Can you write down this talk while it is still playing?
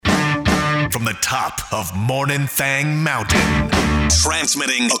from the top of Morning Thang Mountain.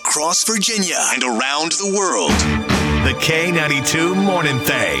 Transmitting across Virginia and around the world. The K92 Morning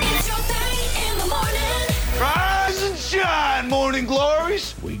Thang. Rise and shine, morning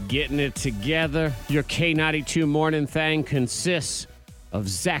glories. We getting it together. Your K92 Morning Thang consists of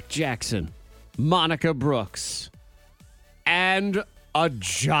Zach Jackson, Monica Brooks, and a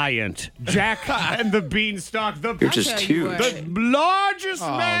giant. Jack and the Beanstalk. You're just huge. The largest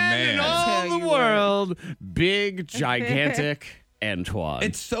man in all the world. Big, gigantic Antoine.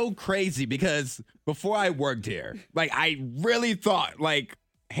 It's so crazy because before I worked here, I really thought,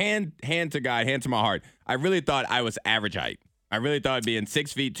 hand to God, hand to my heart, I really thought I was average height. I really thought being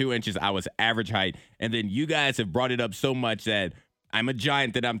 6 feet 2 inches, I was average height. And then you guys have brought it up so much that I'm a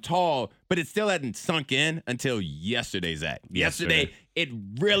giant, that I'm tall, but it still hadn't sunk in until yesterday, Zach. Yesterday, it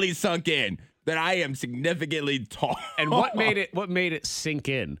really sunk in that I am significantly tall. And what made it sink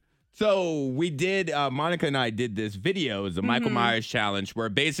in? So we did, Monica and I did this video. It's a Michael Myers challenge where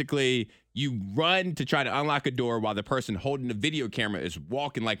basically you run to try to unlock a door while the person holding the video camera is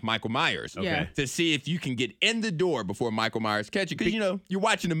walking like Michael Myers. Okay. To see if you can get in the door before Michael Myers catch you. Because, you're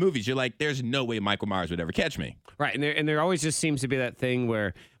watching the movies. You're like, there's no way Michael Myers would ever catch me. Right. And there always just seems to be that thing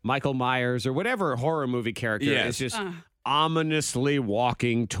where Michael Myers or whatever horror movie character is just ominously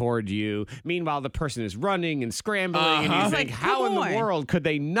walking toward you. Meanwhile, the person is running and scrambling, and you think, how in the world could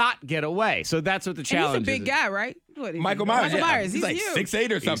they not get away? So that's what the challenge is. He's a big guy, right? Michael Myers. He's like huge.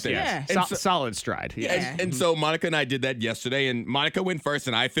 6'8" or something. Yeah. Solid stride. Yeah. And so Monica and I did that yesterday, and Monica went first,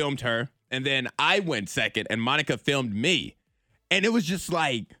 and I filmed her. And then I went second, and Monica filmed me. And it was just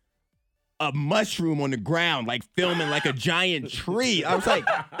like a mushroom on the ground, filming like a giant tree. I was like,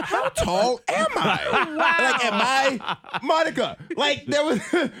 how tall am I? Wow. Am I Monica? There was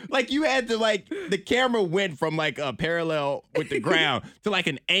you had to the camera went from a parallel with the ground to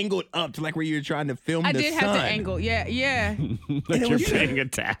an angled up to where you were trying to film the sun. I did have to angle. Yeah. That you're being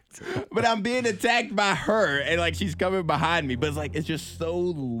attacked. But I'm being attacked by her, and she's coming behind me. But it's just so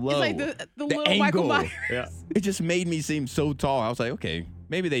low. It's like the little angle. Michael Myers. Yeah. It just made me seem so tall. I was like, okay,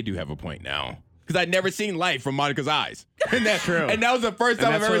 maybe they do have a point now. Because I'd never seen light from Monica's eyes. And that's true. And that was the first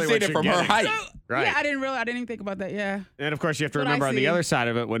time I've ever seen it from her height. Right. Yeah, I didn't even think about that. Yeah. And of course, you have to remember on the other side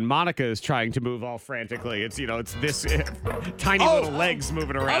of it, when Monica is trying to move all frantically, it's this tiny little legs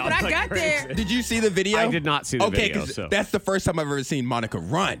moving around. Oh, but I got crazy. there. Did you see the video? I did not see the video. Okay, because that's the first time I've ever seen Monica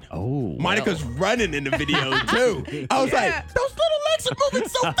run. Oh, Monica's running in the video too. I was like, those little legs are moving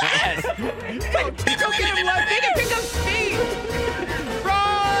so fast. Don't get him like they can pick up speed.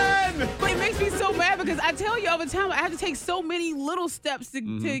 Run! But it makes me so mad because I tell you all the time I have to take so many little steps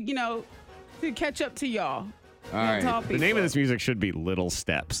to catch up to y'all. All right. The name of this music should be Little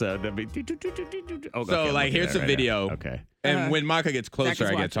Steps. That'd be here's the video. Now. Okay. And when Monica gets closer,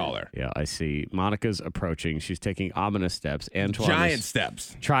 I get taller. Yeah, I see. Monica's approaching. She's taking ominous steps. Antoine giant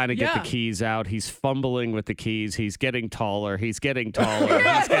steps. Trying to get the keys out. He's fumbling with the keys. He's getting taller. He's getting taller.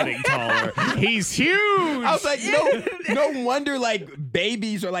 He's getting taller. He's huge. I was like, no wonder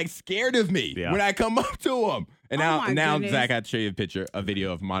babies are scared of me when I come up to them. And now Zach, I have to show you a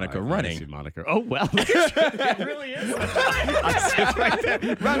video of Monica running. I see Monica. Oh, well. It really is. I see it right there.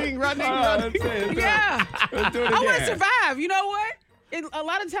 Running. Yeah. I want to survive. You know what? A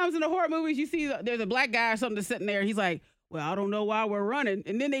lot of times in the horror movies, you see there's a black guy or something that's sitting there. He's like, well, I don't know why we're running.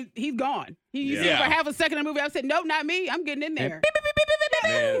 And then he's gone. You see him for half a second in the movie. I said, no, not me. I'm getting in there.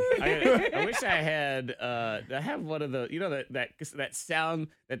 Man, I wish I had. I have one of the that sound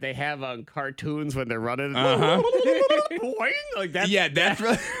that they have on cartoons when they're running. Like that. Yeah,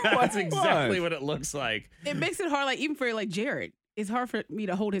 that's exactly what it looks like. It makes it hard. Even for Jared, it's hard for me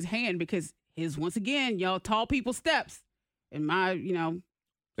to hold his hand because once again, y'all tall people steps, and my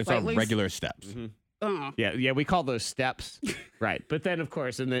it's all regular steps. Mm-hmm. Yeah, we call those steps, right? But then, of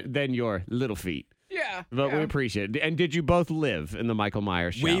course, and then your little feet. Yeah. But we appreciate it. And did you both live in the Michael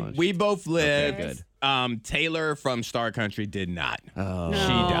Myers challenge? We both lived. Okay, good. Taylor from Star Country did not. Oh. No. She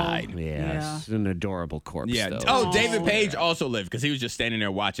died. Yes. An adorable corpse, though. Oh, David Page also lived because he was just standing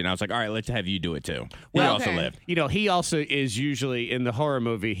there watching. I was like, all right, let's have you do it too. He also lived. He also is usually in the horror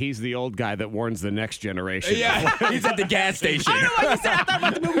movie, he's the old guy that warns the next generation. Yeah, he's at the gas station. I don't know what you said. I thought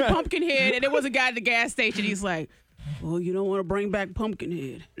about the movie Pumpkinhead, and there was a guy at the gas station. He's like, well, you don't want to bring back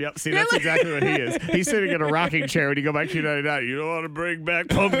Pumpkinhead. Yep, see, that's exactly what he is. He's sitting in a rocking chair when you go back to 1999. You don't want to bring back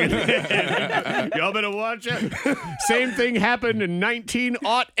Pumpkinhead. Y'all better watch it. Same thing happened in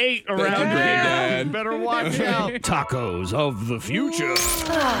 1908 around here. Better watch out. Tacos of the future.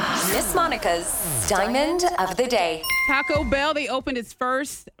 Miss Monica's Diamond of the Day. Taco Bell, they opened its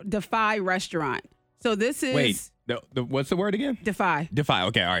first Defy restaurant. So this is... Wait, What's the word again? Defy. Defy.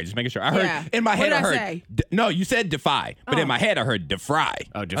 Okay, all right. Just making sure. I heard Yeah. in my head. What did I I heard. say? No, you said defy, but in my head I heard defry.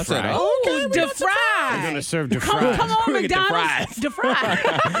 Oh, I defry. said, Oh, defry. We're going to serve defry. Come on, We're gonna get McDonald's.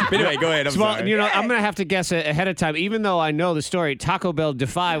 Defry. But anyway, go ahead. I'm Well, sorry. you know, I'm going to have to guess ahead of time. Even though I know the story, Taco Bell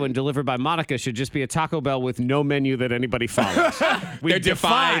Defy, when delivered by Monica, should just be a Taco Bell with no menu that anybody follows. We They're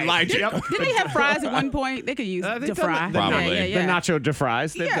defying logic. Yep. Didn't they have fries at one point? They could use They've defry. done the, Probably. the nacho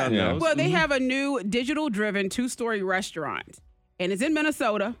defries. They've done Yeah. those. Well, they have a new digital-driven 2-story restaurant, and it's in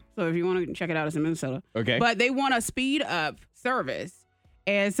Minnesota. So if you want to check it out, it's in Minnesota. Okay. But they want to speed up service,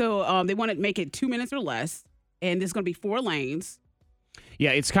 and so they want to make it 2 minutes or less, and there's going to be 4 lanes.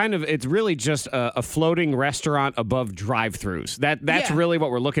 Yeah, it's really just a floating restaurant above drive-throughs. That's Yeah. really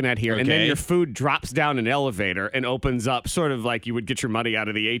what we're looking at here. And then Okay. your food drops down an elevator and opens up, sort of like you would get your money out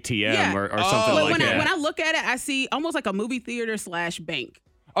of the ATM Yeah. or something But like that. when I look at it, I see almost like a movie theater / bank.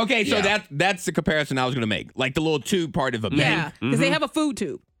 Okay, so Yeah. that's the comparison I was going to make. Like the little tube part of a Yeah, bank. because they have a food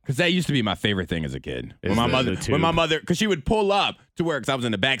tube. Because that used to be my favorite thing as a kid. Is the tube. When my mother, because she would pull up to where, because I was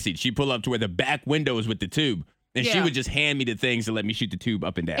in the back seat, she'd pull up to where the back window was with the tube. And she Yeah. would just hand me the things to let me shoot the tube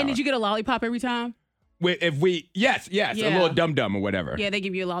up and down. And did you get a lollipop every time? Yes, a Yeah. little dum-dum or whatever. Yeah, they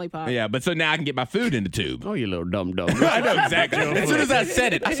give you a lollipop. Yeah, but so now I can get my food in the tube. Oh, you little dumb. I know exactly. As soon as I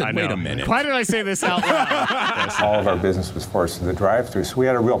said it, I said, wait a minute. Why did I say this out loud? All of our business was forced to the drive-through, so we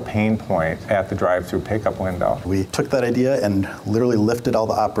had a real pain point at the drive-through pickup window. We took that idea and literally lifted all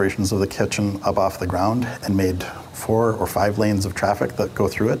the operations of the kitchen up off the ground and made 4 or 5 lanes of traffic that go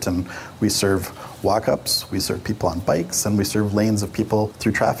through it. And we serve walk-ups, we serve people on bikes, and we serve lanes of people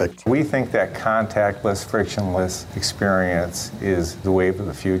through traffic. We think that contactless, frictionless experience is the wave of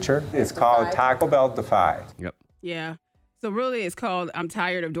the future. It's called Taco Bell Defy. Yep. Yeah. So really, it's called I'm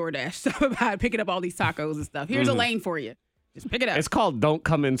tired of DoorDash stuff about picking up all these tacos and stuff. Here's a lane for you. Just pick it up. It's called Don't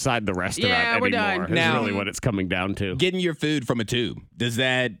Come Inside the Restaurant Yeah, we're anymore. done. Is Now- really what it's coming down to. Getting your food from a tube,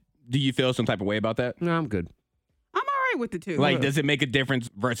 do you feel some type of way about that? No, I'm good. I'm all right with the tube. Like, does it make a difference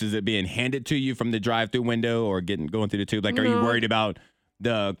versus it being handed to you from the drive-through window or going through the tube? Like, are you worried about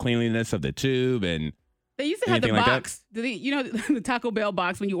the cleanliness of the tube and They used to have the anything like that? box. The Taco Bell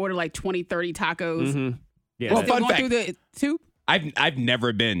box when you order like 20, 30 tacos. Mm-hmm. Yeah. Well, Still fun going fact. through the tube? I've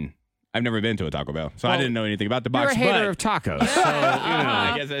never been to a Taco Bell, so I Well, didn't know anything about the You're box. a hater but of tacos. So,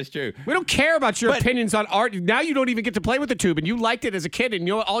 I guess that's true. we don't care about your opinions on art. Now you don't even get to play with the tube, and you liked it as a kid, and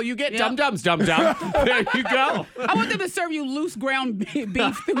all you get, Yep. dum-dums, dum-dum. There you go. I want them to serve you loose ground beef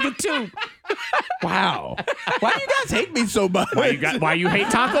through the tube. Wow. Why do you guys hate me so much? Why you hate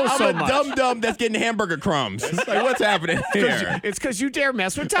tacos I'm so a much? dum-dum that's getting hamburger crumbs. It's like, what's happening here? It's because you dare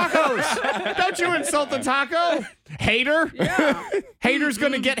mess with tacos. Don't you insult the taco. Hater. Yeah. Hater's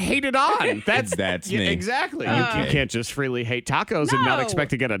going to get hated on. That's me. Exactly. You Okay. can't just freely hate tacos and not No.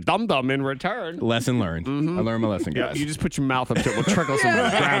 expect to get a dum-dum in return. Lesson learned. I learned my lesson, Yeah, guys. you just put your mouth up to it. We'll trickle some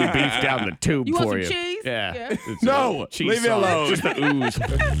ground beef down the tube You want for some you. cheese? Yeah. Yeah. It's No, cheese leave me sauce. alone. Just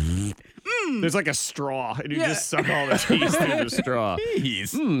the ooze. There's like a straw, and you Yeah. just suck all the cheese through the straw.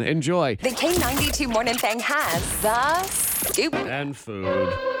 Jeez. Enjoy. The K92 Morning Thing has the scoop. And food.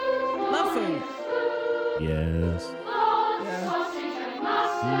 Love food. Yes.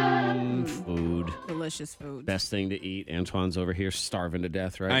 Food. Delicious food. Best thing to eat. Antoine's over here starving to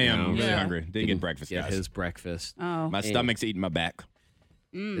death right now. I am really Yeah. hungry. Didn't get breakfast, Get guys. his breakfast. Oh. My stomach's eating my back.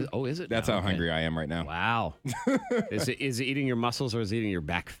 Oh, is it? That's now? how Okay. hungry I am right now. Wow. Is it eating your muscles or is it eating your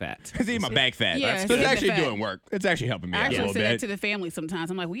back fat? It's eating my back fat. Yeah, so it's it's the actually fat. doing work. It's actually helping me I out a actually little say that bit. to the family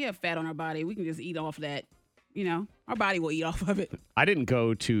sometimes. I'm like, we have fat on our body. We can just eat off that. Our body will eat off of it. I didn't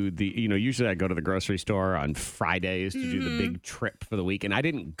go to usually I go to the grocery store on Fridays to do the big trip for the week. And I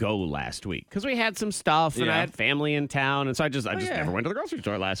didn't go last week because we had some stuff and I Yeah. had family in town. And so I just yeah. never went to the grocery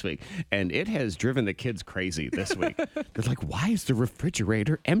store last week. And it has driven the kids crazy this week. They're like, why is the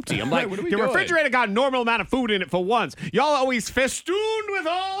refrigerator empty? I'm like, What are we the doing? refrigerator got a normal amount of food in it for once. Y'all always festooned with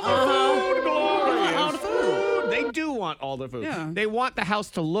all the food. Glorious. All the food. They do want all the food. Yeah. They want the house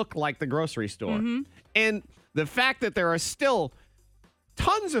to look like the grocery store. And the fact that there are still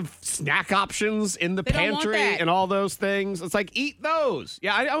tons of snack options in the They don't want pantry that. and all those things. It's like, eat those.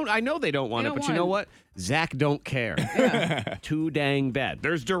 Yeah, I know they don't want They it, don't but you know want what? Zach don't care. Too dang bad.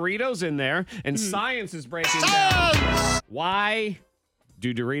 There's Doritos in there, and science is breaking down. Why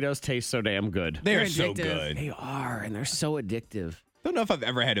do Doritos taste so damn good? They're They're so addictive. good. They are, and they're so addictive. Don't know if I've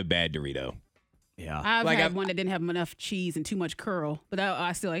ever had a bad Dorito. Yeah. I've Like had I've- one that didn't have enough cheese and too much curl, but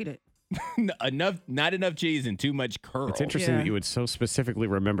I still ate it. Not enough cheese and too much curl. It's interesting that you would so specifically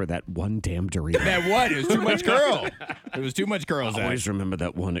remember that one damn Dorito. That one, it was too much curl. It was too much curl. I always remember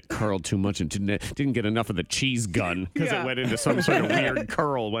that one. It curled too much and didn't get enough of the cheese gun because it went into some sort of weird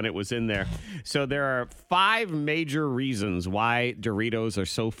curl when it was in there. So there are 5 major reasons why Doritos are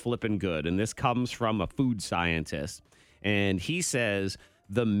so flippin' good, and this comes from a food scientist. And he says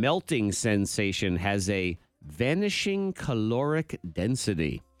the melting sensation has a vanishing caloric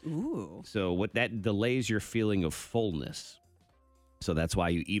density. Ooh. So what that delays your feeling of fullness. So that's why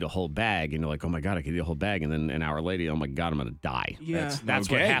you eat a whole bag and you're like, oh my God, I could eat a whole bag. And then an hour later, oh my God, I'm going to die. Yeah. That's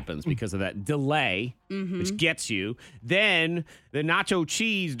what happens because of that delay, which gets you. Then the nacho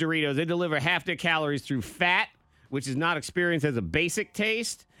cheese Doritos, they deliver half their calories through fat, which is not experienced as a basic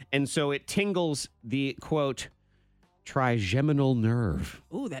taste. And so it tingles the, quote, trigeminal nerve.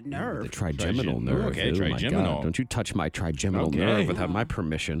 Ooh, that nerve. The trigeminal nerve. Okay, Oh, trigeminal. my God. Don't you touch my trigeminal nerve without my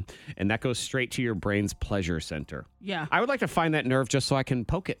permission. And that goes straight to your brain's pleasure center. Yeah. I would like to find that nerve just so I can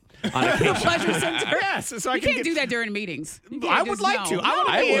poke it on occasion. Pleasure center? Yes. So I You can can't do that during meetings. I would like to.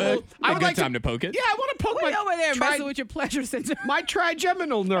 I would I would like time to poke it. Yeah, I want to poke Wait my over there messing with your pleasure center. my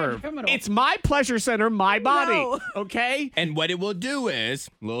trigeminal nerve. Trigeminal. It's my pleasure center, my body. No. Okay? And what it will do is,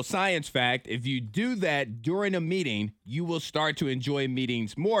 little science fact, if you do that during a meeting, you will start to enjoy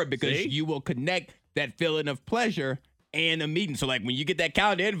meetings more because See? you will connect that feeling of pleasure and a meeting. So like when you get that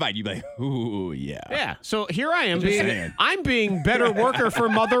calendar invite, you be like, ooh, yeah. Yeah. So here I am saying. I'm being better worker for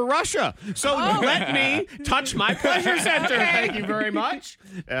Mother Russia. So let me touch my pleasure center. Thank you very much.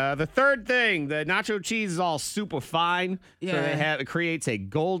 The third thing, the nacho cheese is all super fine. So it creates a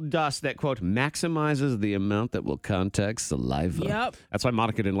gold dust that, quote, maximizes the amount that will contact saliva. Yep. That's why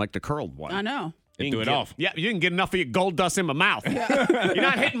Monica didn't like the curled one. I know. You Do can it get- off. Yeah, you can get enough of your gold dust in my mouth. You're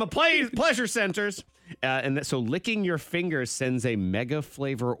not hitting my pleasure centers. So licking your fingers sends a mega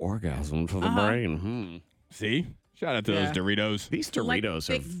flavor orgasm to the brain. See? Shout out to those Doritos. These Like Doritos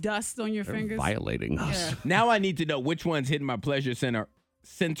thick are dust on your fingers. violating us. Now I need to know which one's hitting my pleasure center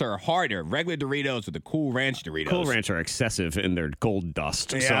harder, regular Doritos or the Cool Ranch Doritos. Cool Ranch are excessive in their gold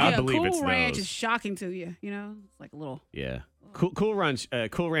dust, so Yeah. I believe Cool it's Ranch those. is shocking to you. You know, it's like a little. Yeah. Cool Ranch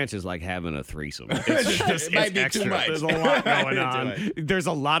is like having a threesome. It's It might it's be too extra. much. There's a lot going Too on. much. There's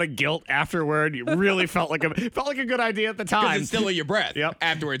a lot of guilt afterward. You really felt like a good idea at the time. Because it's still in your breath. Yep.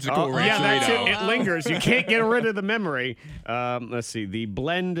 Afterwards, the Cool Oh, Ranch yeah, that Dorito. too. It lingers. You can't get rid of the memory. Let's see. The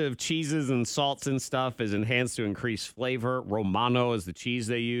blend of cheeses and salts and stuff is enhanced to increase flavor. Romano is the cheese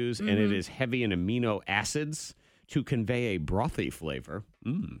they use, and it is heavy in amino acids to convey a brothy flavor.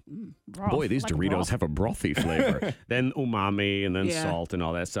 Broth. Boy, these Like a Doritos broth. have a brothy flavor. Then umami, and then salt and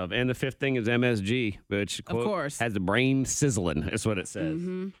all that stuff. And the fifth thing is MSG, which, quote, course. has the brain sizzling, is what it says.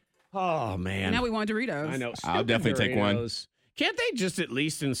 Oh, man. Now we want Doritos. I know. I'll Stupid definitely take one. Doritos. Can't they just at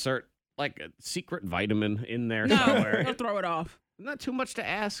least insert like a secret vitamin in there No, somewhere? don't throw it off. Not too much to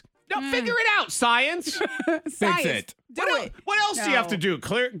ask. No, figure it out, science. Science. it. Do it. What else do you have to No.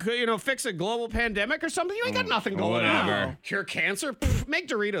 do? Fix a global pandemic or something? You ain't got nothing going whatever. on. Cure cancer? Pff, make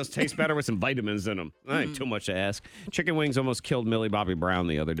Doritos taste better with some vitamins in them. That ain't too much to ask. Chicken wings almost killed Millie Bobby Brown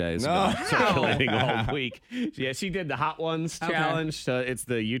the other day. It's been circulating all week. Yeah, she did the Hot Ones challenge. It's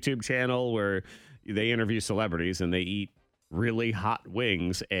the YouTube channel where they interview celebrities and they eat really hot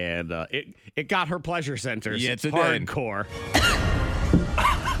wings, and it got her pleasure centers. Yes, it did. Hardcore.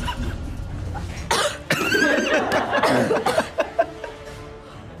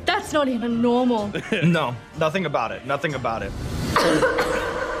 That's not even normal. No, nothing about it. Nothing about it.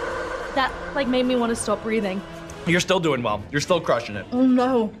 That made me want to stop breathing. You're still doing well. You're still crushing it. Oh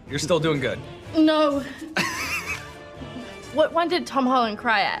no. You're still doing good. No. What one did Tom Holland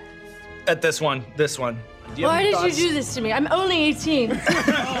cry at? At this one. Do you have Why any did thoughts? you do this to me? I'm only 18.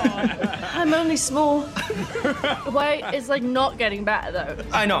 I'm only small. Why is not getting better though?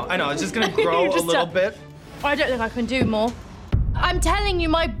 I know. It's just gonna grow a Just little tell- bit. I don't think I can do more. I'm telling you,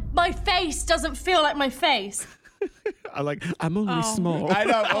 my face doesn't feel like my face. I'm only small. I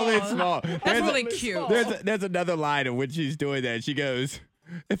know, only small. That's really cute. There's another line in which she's doing that. She goes,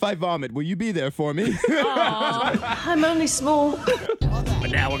 "If I vomit, will you be there for me?" I'm only small.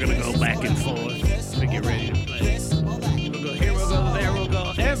 But now we're gonna go back and forth to get ready to play. We'll go here, we'll go there, we'll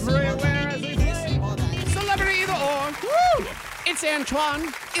go everywhere as we play. Celebrity either or. Woo! It's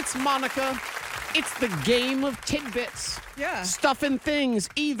Antoine. It's Monica. It's the game of tidbits. Yeah. Stuff and things,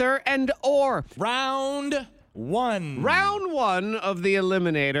 either and or. Round one. Round one of the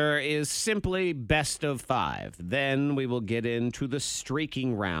Eliminator is simply best of 5. Then we will get into the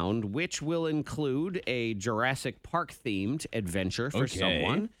streaking round, which will include a Jurassic Park themed adventure for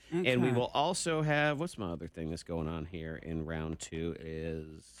someone. And we will also have, what's my other thing that's going on here in round 2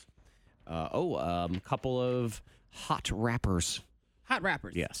 is Couple of hot rappers. Hot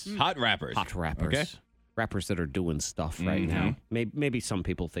rappers. Yes. Hot rappers. Hot rappers. Okay. Rappers that are doing stuff right now. Maybe some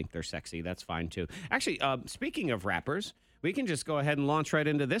people think they're sexy. That's fine, too. Actually, speaking of rappers, we can just go ahead and launch right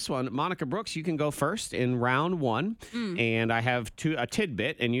into this one. Monica Brooks, you can go first in round one. And I have a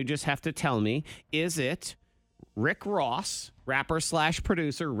tidbit, and you just have to tell me, is it Rick Ross,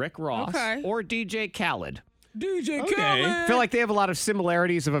 rapper/producer Rick Ross, or DJ Khaled? DJ Okay. Khaled. I feel like they have a lot of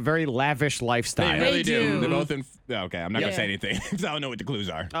similarities of a very lavish lifestyle. They really do. They're both in. Okay, I'm not going to say anything because I don't know what the clues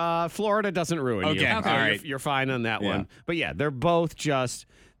are. Florida doesn't ruin you. Okay, all right. You're fine on that one. But yeah, they're both just,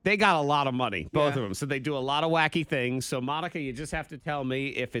 they got a lot of money, both of them. So they do a lot of wacky things. So Monica, you just have to tell me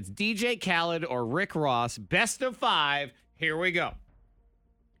if it's DJ Khaled or Rick Ross. Best of 5. Here we go.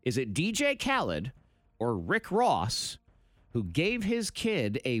 Is it DJ Khaled or Rick Ross who gave his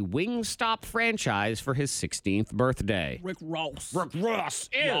kid a Wingstop franchise for his 16th birthday? Rick Ross. Rick Ross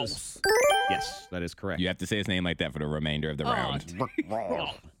is. Yes, that is correct. You have to say his name like that for the remainder of the round. Rick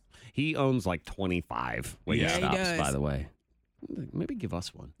Ross. He owns like 25 Wingstops, by the way. Maybe give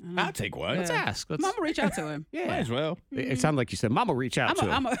us one. I'll take one. Let's ask. Mama reach out to him. Yeah. Might as well. It sounded like you said, Mama, reach out to him.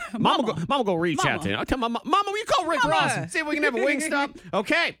 Mama. Mama, go reach out to him. I'll tell Mama, you call Rick Mama. Ross and see if we can have a Wingstop.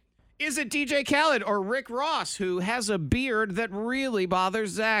 Okay. Is it DJ Khaled or Rick Ross who has a beard that really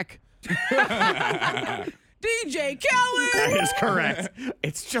bothers Zach? DJ Khaled. That is correct.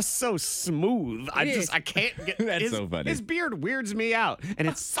 It's just so smooth. I can't get. That's so funny. His beard weirds me out, and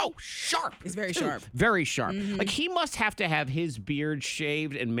it's so sharp. It's very sharp. Very sharp. Like he must have to have his beard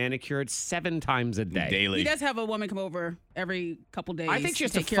shaved and manicured 7 times a day. Daily. He does have a woman come over every couple days. I think she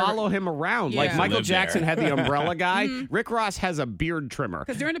has to take care of follow him around. Like Yeah. Michael Live Jackson there. had the umbrella guy. Rick Ross has a beard trimmer.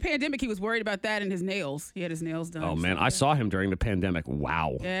 Because during the pandemic, he was worried about that and his nails. He had his nails done. Oh man, I saw him during the pandemic.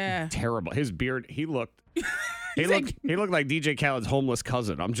 Wow. Yeah. Terrible. His beard, he looked he looked like DJ Khaled's homeless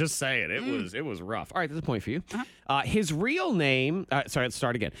cousin. I'm just saying. It was rough. All right, there's a point for you. His real name, sorry, let's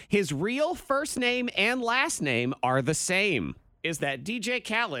start again. His real first name and last name are the same. Is that DJ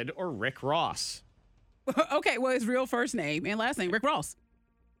Khaled or Rick Ross? Okay, well, his real first name and last name, Rick Ross.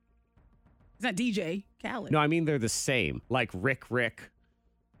 It's not DJ Khaled. No, I mean they're the same. Like Rick, Rick.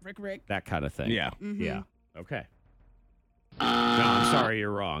 that kind of thing. Yeah. Yeah. Okay. No, I'm sorry,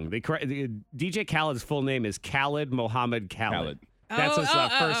 you're wrong. The DJ Khaled's full name is Khaled Mohammed Khaled. That's his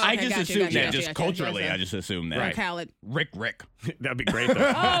first. I just assumed that. Gotcha. Culturally, I just assumed that. Right. Khaled. Rick. That'd be great.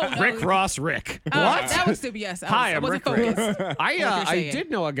 Though. No. Rick Ross Rick. Oh, What? That was stupid. Yes. Hi, I'm Rick. I saying. did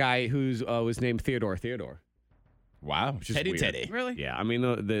know a guy who was named Theodore. Wow. Which is Teddy weird. Teddy. Really? Yeah, I mean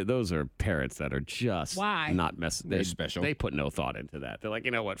those are parents that are just not messing. They're special. They put no thought into that. They're like,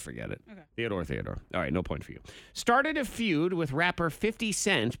 you know what? Forget it. Okay. Theodore. All right, no point for you. Started a feud with rapper 50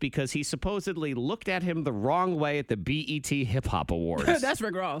 Cent because he supposedly looked at him the wrong way at the BET Hip Hop Awards. That's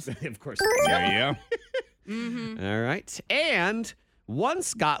Rick Ross. Of course. There you go. All right, and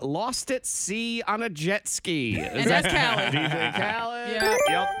once got lost at sea on a jet ski. And that's Khaled. DJ Khaled. Yeah.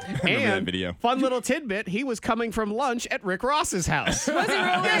 Yep. Remember that And video. fun little tidbit, he was coming from lunch at Rick Ross's house. Was he really?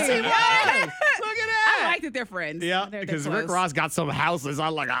 Yes, he was. Look at that. I like that they're friends. Yeah, They're because close. Rick Ross got some houses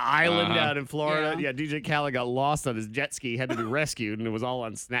on like an island down in Florida. Yeah. Yeah, DJ Khaled got lost on his jet ski, had to be rescued, and it was all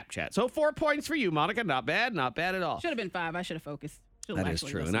on Snapchat. So 4 points for you, Monica. Not bad at all. Should have been 5. I should have focused. Should've That is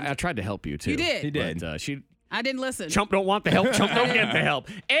actually true. listened. And I tried to help you, too. You did. He did. But I didn't listen. Chump don't want the help. Chump don't get the help.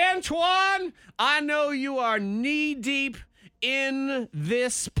 Antoine, I know you are knee deep in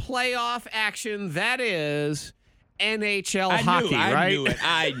this playoff action. That is NHL hockey, right? I knew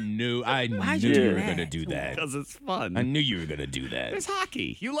it. I knew Why'd you you do were that? going to do that. Because it's fun. I knew you were going to do that. It's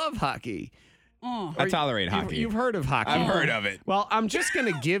hockey. You love hockey. I tolerate hockey. You've heard of hockey. I've heard of it. Well, I'm just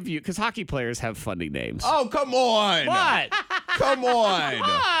going to give you, because hockey players have funny names. Oh, come on. What? Come on.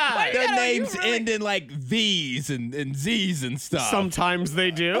 What? Their names end in like V's and Z's and stuff. Sometimes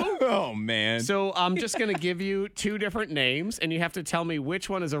they do. Oh, man. So I'm just going to give you 2 different names, and you have to tell me which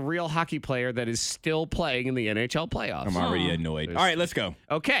one is a real hockey player that is still playing in the NHL playoffs. I'm already annoyed. All right, let's go.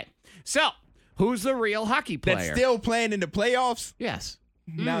 Okay. So, who's the real hockey player? That's still playing in the playoffs? Yes.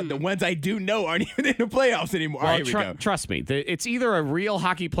 Now, the ones I do know aren't even in the playoffs anymore. All right, here we go. Trust me, it's either a real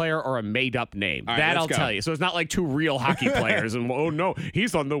hockey player or a made-up name. All right, that let's I'll go. tell you. So it's not like 2 real hockey players, and oh no,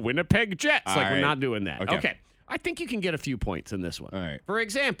 he's on the Winnipeg Jets. All Like we're right. not doing that. Okay. I think you can get a few points in this one. All right. For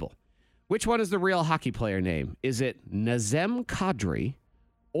example, which one is the real hockey player name? Is it Nazem Kadri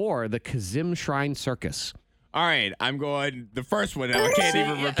or the Kazim Shrine Circus? All right, I'm going the first one. I can't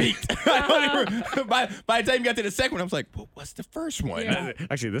even repeat. I don't even, by the time you got to the second one, I was like, well, what's the first one? Yeah.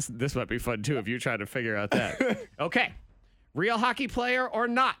 Actually, this might be fun too if you try to figure out that. Okay. Real hockey player or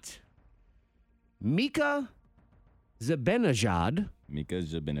not? Mika Zibenejad, Mika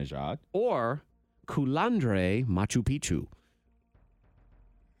Zibenejad. or Kulandre Machu Picchu?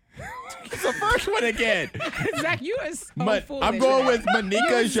 It's the first one again. Zach, you is so But foolish. I'm going with Manika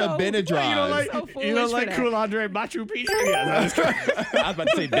You're so- Zibenejad. You don't like, so you don't foolish like for that. Kulandre Machu Picchu? Yeah, that is correct. I was about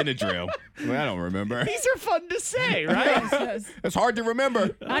to say Benadryl. Well, I don't remember. These are fun to say, right? Yes. It's hard to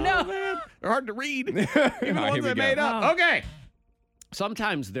remember. I know. They're hard to read. Even All the right, ones here we I go. made up. Okay.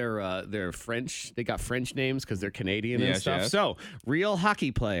 Sometimes they're French. They got French names because they're Canadian and Yes, stuff. yes. So, real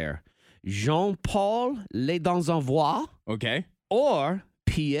hockey player Jean-Paul Les Dans Envois Okay. or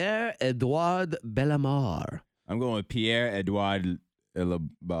Pierre-Edouard Bellemare. I'm going with Pierre-Edouard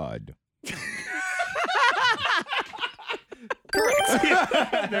Elabad.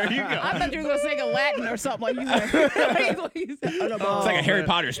 There you go. I thought you were going to sing a Latin or something like you said. It's like a Harry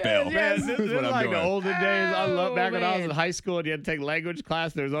Potter spell. Man, this is what I'm like the doing. olden days. I love back when I was man. in high school and you had to take language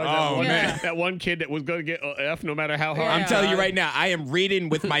class. There's always Oh, that, one, man. that one kid that was going to get an F no matter how hard. I'm telling you right now, I am reading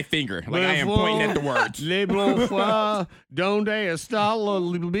with my finger. Like I am pointing at the words. Le bon foi, donde está la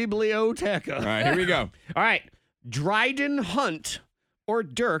biblioteca? All right, here we go. All right. Dryden Hunt or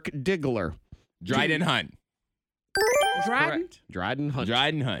Dirk Diggler? Dryden Hunt. Dryden? Correct. Dryden Hunt.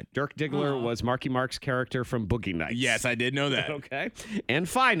 Dryden Hunt. Dirk Diggler was Marky Mark's character from Boogie Nights. Yes, I did know that. Okay. And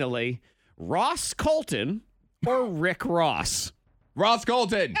finally, Ross Colton or Rick Ross? Ross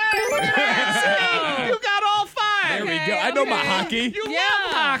Colton. You got all five. There we go. I know my hockey. You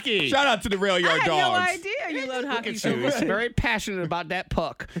love hockey. Shout out to the Rail I Yard had Dogs. no idea you loved hockey so He's much. very passionate about that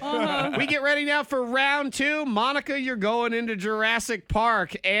puck. We get ready now for round two. Monica, you're going into Jurassic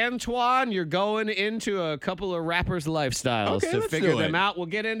Park. Antoine, you're going into a couple of rappers' lifestyles Okay, to let's figure do it. them out. We'll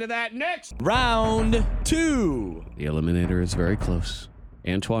get into that next. Round 2. The eliminator is very close.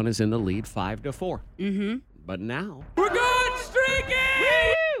 Antoine is in the lead 5-4. Mm-hmm. But now We're going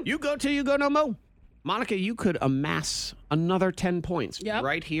streaking! you go till you go no more. Monica, you could amass another 10 points Yep.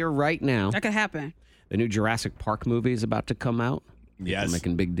 right here, right now. That could happen. The new Jurassic Park movie is about to come out. Yes. We're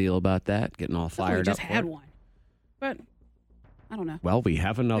making a big deal about that, getting all I thought we fired just up. had for it. one. But I don't know. Well, we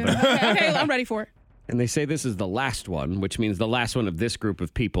have another. Okay, I'm ready for it. And they say this is the last one, which means the last one of this group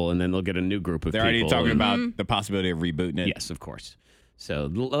of people, and then they'll get a new group of They're people. already talking and- about the possibility of rebooting it. Yes, of course. So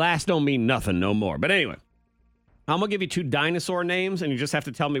the last don't mean nothing no more. But anyway, I'm going to give you 2 dinosaur names, and you just have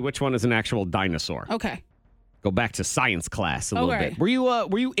to tell me which one is an actual dinosaur. Okay. Go back to science class a little Okay. bit. Were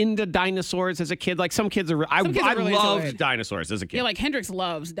you into dinosaurs as a kid? Like some kids are. I Some kids are really into loved it. dinosaurs as a kid. Yeah, like Hendrix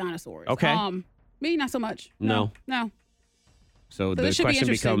loves dinosaurs. Okay. Me, not so much. No. No. so this the should be question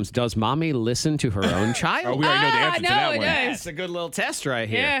interesting. becomes: does mommy listen to her own child? Oh, we already know the answer to that one. it That's does. a good little test right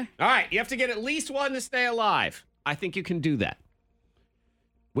here. Yeah. All right, you have to get at least one to stay alive. I think you can do that.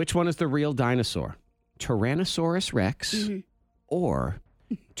 Which one is the real dinosaur? Tyrannosaurus Rex or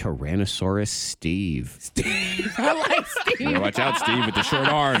Tyrannosaurus Steve? I like Steve. Watch out, Steve, with the short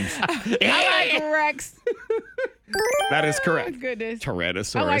arms. I like Rex. That is correct. Oh, goodness.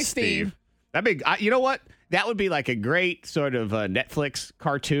 Tyrannosaurus I like Steve. Steve. That'd be, you know what? That would be like a great sort of Netflix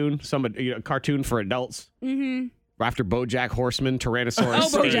cartoon, cartoon for adults. Mm-hmm. After BoJack Horseman, Tyrannosaurus Oh,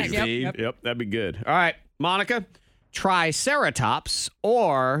 Steve. BoJack, yep. Yep, that'd be good. All right, Monica, Triceratops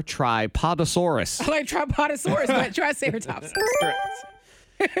or Tripodosaurus? I like Tripodosaurus, but Triceratops.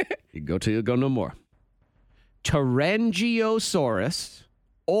 You go till you go no more. Tarangiosaurus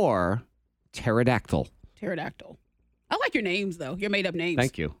or pterodactyl? Pterodactyl. I like your names, though. Your made-up names.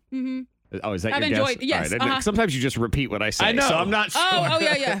 Thank you. Mm-hmm. Oh, is that I've your enjoyed- guess? yes, All right. uh-huh. Sometimes you just repeat what I say. I know. So I'm not sure. Oh,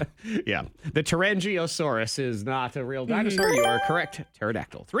 yeah. Yeah. The Tarangiosaurus is not a real dinosaur. You are correct.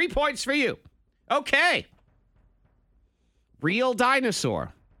 Pterodactyl. 3 points for you. Okay. Real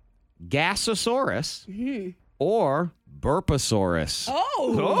dinosaur. Gasosaurus or Burposaurus.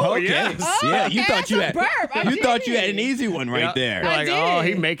 Oh. Okay. Yeah, you okay, thought you that's had a burp. I you thought you did. had an easy one right Yeah. there. You're I like, did. oh,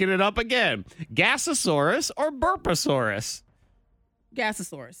 he's making it up again. Gasosaurus or Burposaurus?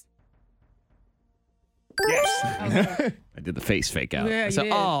 Gasosaurus. Yes. I did the face fake out. Yeah, I you said,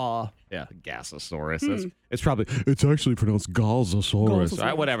 did. oh, yeah, Gasosaurus. It's probably, it's actually pronounced Galzosaurus. Galzosaurus. All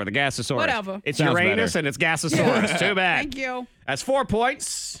right, whatever, the Gasosaurus. Whatever. It's Sounds Uranus better. and it's Gasosaurus. Too bad. Thank you. That's 4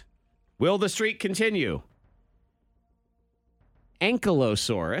 points. Will the streak continue?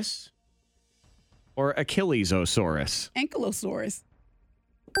 Ankylosaurus or Achillesosaurus? Ankylosaurus.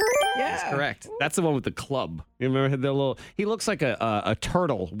 Yeah. That's correct. That's the one with the club. You remember the little? He looks like a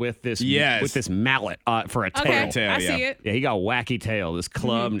turtle with this Yes. with this mallet for a tail. Okay, Tail, I yeah. see it. Yeah, he got a wacky tail. This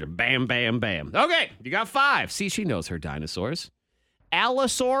club, bam, bam, bam. Okay, you got 5. See, she knows her dinosaurs.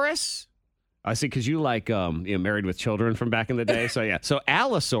 Allosaurus. I see, because you like Married with Children from back in the day. So yeah, so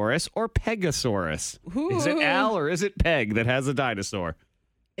Allosaurus or Pegasaurus. Is it Al or is it Peg that has a dinosaur?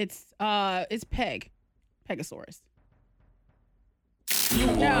 It's Peg. Pegasaurus.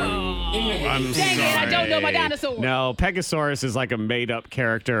 I'm Dang it, I don't know my sorry. dinosaur. No, Pegasaurus is like a made-up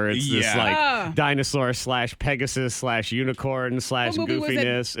character. It's this like dinosaur / Pegasus / unicorn / What movie was it?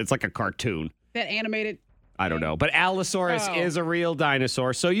 goofiness. It's like a cartoon. That animated. I don't know. But Allosaurus Oh. is a real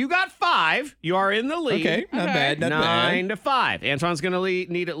dinosaur. So you got 5. You are in the lead. Okay, not bad, not 9 bad. to 5. Antoine's going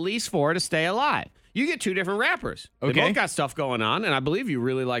to need at least 4 to stay alive. You get 2 different rappers. Okay. They both got stuff going on, and I believe you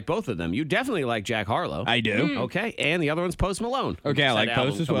really like both of them. You definitely like Jack Harlow. I do. Okay, and the other one's Post Malone. Okay, I Said like album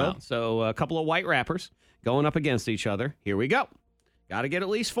Post as come well. out. So a couple of white rappers going up against each other. Here we go. Got to get at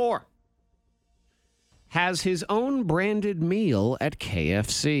least 4. Has his own branded meal at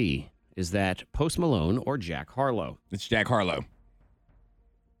KFC. Is that Post Malone or Jack Harlow? It's Jack Harlow.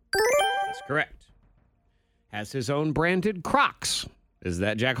 That's correct. Has his own branded Crocs. Is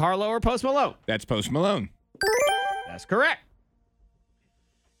that Jack Harlow or Post Malone? That's Post Malone. That's correct.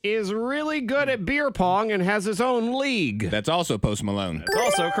 Is really good at beer pong and has his own league. That's also Post Malone. That's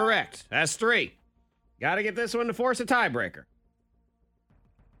also correct. That's 3. Got to get this one to force a tiebreaker.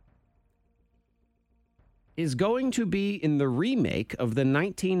 Is going to be in the remake of the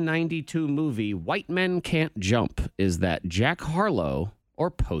 1992 movie White Men Can't Jump. Is that Jack Harlow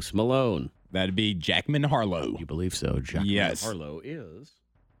or Post Malone? That'd be Jackman Harlow. You believe so? Jack Yes. Harlow is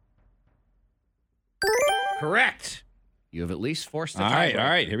correct. You have at least forced a All tiebreaker.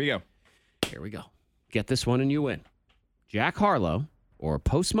 right, here we go. Here we go. Get this one and you win. Jack Harlow or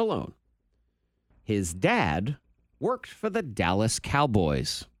Post Malone. His dad worked for the Dallas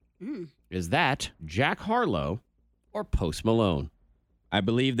Cowboys. Is that Jack Harlow or Post Malone? I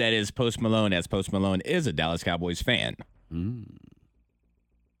believe that is Post Malone, as Post Malone is a Dallas Cowboys fan. Am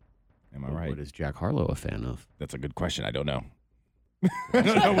I right? What is Jack Harlow a fan of? That's a good question. I don't know.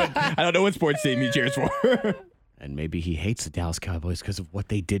 I don't know what sports team he cheers for. And maybe he hates the Dallas Cowboys because of what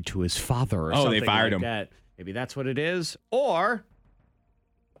they did to his father or Oh, something they fired like him. that. Maybe that's what it is. Or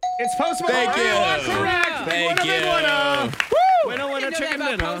it's Post Malone. Thank you. You are correct. Thank Big winner, you. big winner. Winner, I winner, didn't know chicken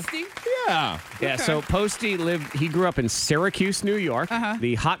that about dinner. Posty. Yeah. Yeah, so Posty he grew up in Syracuse, New York,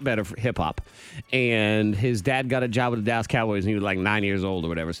 the hotbed of hip hop. And his dad got a job with the Dallas Cowboys and he was like 9 years old or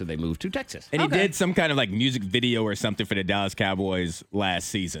whatever, so they moved to Texas. And he did some kind of like music video or something for the Dallas Cowboys last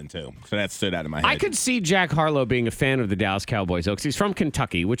season, too. So that stood out in my head. I could see Jack Harlow being a fan of the Dallas Cowboys, though, because he's from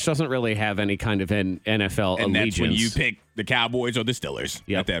Kentucky, which doesn't really have any kind of NFL and allegiance. that's when you pick the Cowboys or the Steelers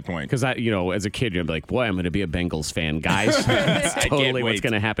at that point. Because as a kid, you'd be like, boy, I'm going to be a Bengals fan, guys. That's totally what's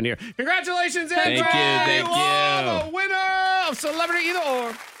going to happen here. Congratulations, Andrew! Thank you. are the winner of Celebrity Either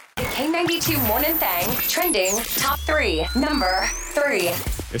Or. The K92 Morning Thang trending top 3. Number 3.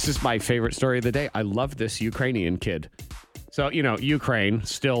 This is my favorite story of the day. I love this Ukrainian kid. So, Ukraine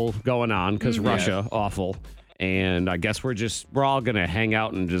still going on because Russia, awful. And I guess we're all going to hang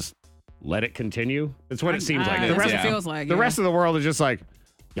out and just let it continue. That's what it seems like. That's what it feels like. The rest of the world is just like,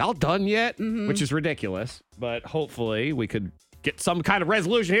 y'all done yet? Which is ridiculous. But hopefully we could get some kind of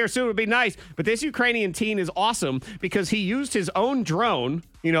resolution here soon. It would be nice. But this Ukrainian teen is awesome because he used his own drone.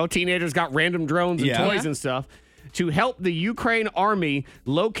 Teenagers got random drones and toys and stuff to help the Ukraine army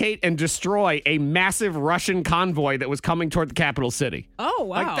locate and destroy a massive Russian convoy that was coming toward the capital city. Oh,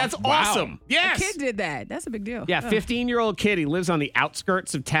 wow. Like, that's awesome. Yes. A kid did that. That's a big deal. Yeah, 15-year-old kid. He lives on the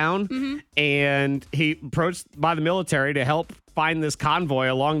outskirts of town, and he approached by the military to help find this convoy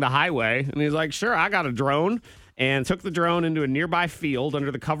along the highway. And he's like, sure, I got a drone, and took the drone into a nearby field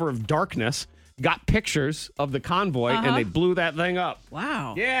under the cover of darkness, got pictures of the convoy, and they blew that thing up.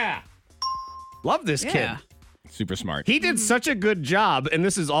 Wow. Yeah. Love this kid. Super smart. He did such a good job, and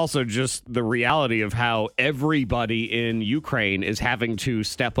this is also just the reality of how everybody in Ukraine is having to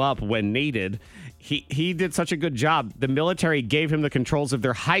step up when needed. He did such a good job. The military gave him the controls of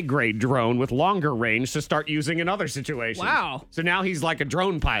their high-grade drone with longer range to start using in other situations. Wow. So now he's like a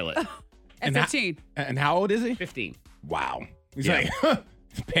drone pilot. At 15. And how old is he? 15. Wow. He's like,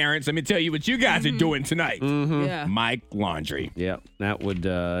 parents, let me tell you what you guys are doing tonight. Yeah. Mike Laundry. Yeah, that would,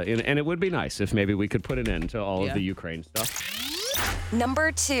 and it would be nice if maybe we could put an end to all of the Ukraine stuff.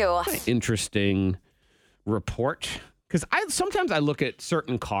 Number 2. Interesting report, because sometimes I look at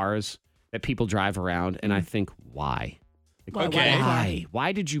certain cars that people drive around and I think, why? Like,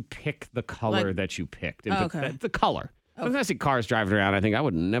 why did you pick the color that you picked? And the color. Sometimes I see cars driving around, I think I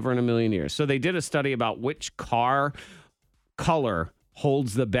would never in a million years. So they did a study about which car color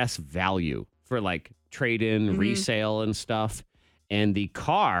holds the best value for like trade-in, resale and stuff. And the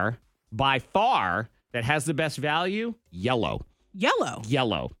car by far that has the best value, yellow.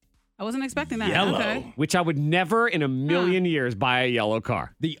 Yellow. I wasn't expecting that. Yellow. Okay. Which I would never in a million years buy a yellow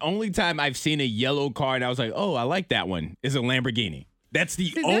car. The only time I've seen a yellow car and I was like, oh, I like that one, is a Lamborghini. That's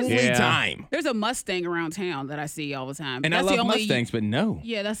the only time. There's a Mustang around town that I see all the time. And that's I love Mustangs, but no.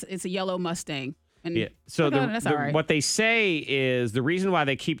 Yeah, it's a yellow Mustang. And So that's all right. what they say is the reason why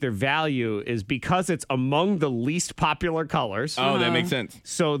they keep their value is because it's among the least popular colors. Oh, that makes sense.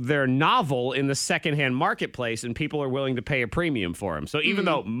 So they're novel in the secondhand marketplace, and people are willing to pay a premium for them. So even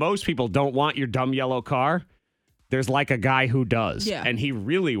though most people don't want your dumb yellow car, there's like a guy who does. Yeah. And he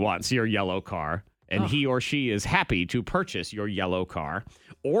really wants your yellow car. And he or she is happy to purchase your yellow car.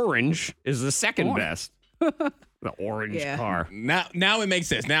 Orange is the second best. The orange car. Now it makes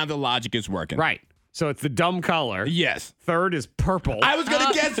sense. Now the logic is working. Right. So it's the dumb color. Yes. Third is purple. I was going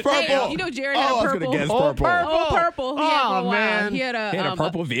to guess purple. Hey, you know Jared had I was purple. going to guess purple. Purple. He had for a while. Man. He had a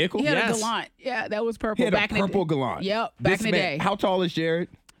purple vehicle? He had a Galant. Yeah, that was purple. He had back a purple Galant. Yep, back in the day. How tall is Jared?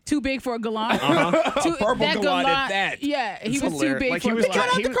 Too big for a Galant. Purple Galant at that. Yeah, he It's was too hilarious. big Like, for he a was Galant.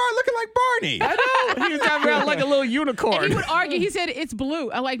 Got out the car looking like Barney. I know. He was driving around like a little unicorn. And he would argue. He said it's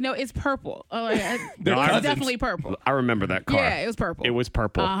blue. I'm like, no, it's purple. I'm like, it's definitely purple. I remember that car. Yeah, it was purple. It was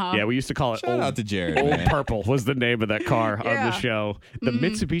purple. Uh-huh. Yeah, we used to call it Shout out to Jared. Old man. Purple was the name of that car on the show. The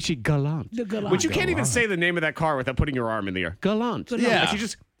Mitsubishi Galant. The Galant. Which you can't even say the name of that car without putting your arm in the air. Galant. Yeah. Like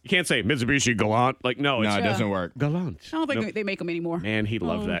you can't say Mitsubishi Galant. Like, no, it's No, it doesn't work. Galant. I don't think they make them anymore. Man, he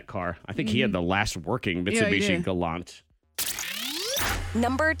loved that car. I think he had the last working Yeah, he Mitsubishi did. Galant.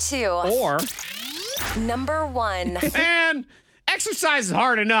 Number 2. Or, Number 1. man, exercise is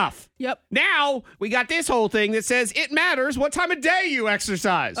hard enough. Yep. Now we got this whole thing that says it matters what time of day you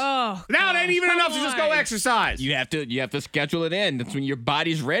exercise. Oh, Now it ain't even come enough to just go on. exercise. You have to schedule it in. That's when your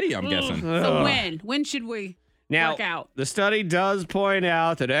body's ready, I'm guessing. So when should we Now, work out? the study does point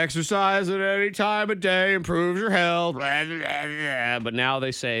out that exercise at any time of day improves your health. But now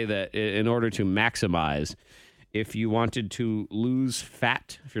they say that in order to maximize, if you wanted to lose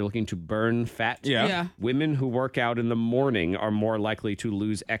fat, if you're looking to burn fat, Yeah. women who work out in the morning are more likely to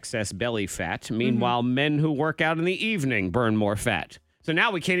lose excess belly fat. Meanwhile, men who work out in the evening burn more fat. So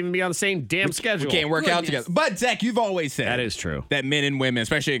now we can't even be on the same damn schedule. We can't work out together. But, Zach, you've always said That is true. that men and women,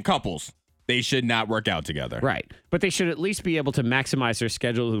 especially in couples, they should not work out together. Right. But they should at least be able to maximize their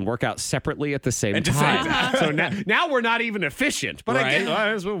schedules and work out separately at the same At the time. same time. So now we're not even efficient. But I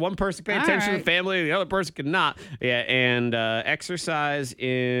guess one person can pay attention to the right. family, the other person cannot. Yeah, and exercise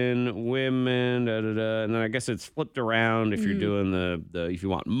in women, and then I guess it's flipped around if you're doing the if you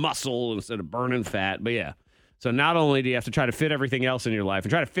want muscle instead of burning fat. But yeah. So not only do you have to try to fit everything else in your life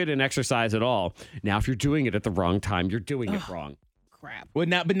and try to fit in exercise at all, now if you're doing it at the wrong time, you're doing it wrong. Crap. But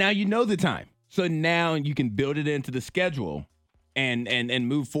now you know the time. So now you can build it into the schedule and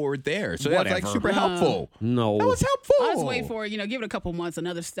move forward there. So that's like Whatever. super helpful. No. That was helpful. I'll just wait for give it a couple months.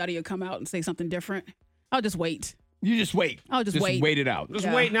 Another study will come out and say something different. I'll just wait. You just wait. I'll just wait. wait it out. Just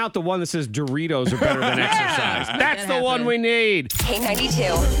Yeah. waiting out the one that says Doritos are better than exercise. That's that the one happen. we need.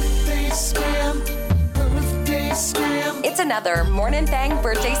 K92. It's another Morning Thang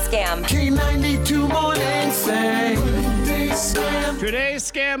birthday scam. K92 Morning Thang. Today's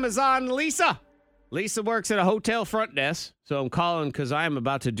scam is on Lisa. Lisa works at a hotel front desk, so I'm calling because I am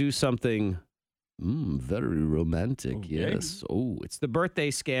about to do something very romantic. Yes. Oh, it's the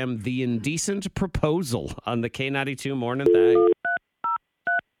birthday scam, the indecent proposal on the K92 Morning Thang.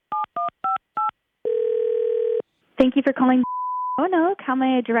 Thank you for calling. Oh, no. How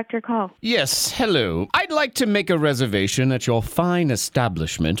may I direct your call? Yes, hello. I'd like to make a reservation at your fine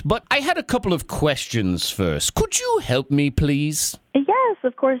establishment, but I had a couple of questions first. Could you help me, please? Yes,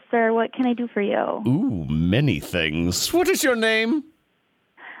 of course, sir. What can I do for you? Ooh, many things. What is your name?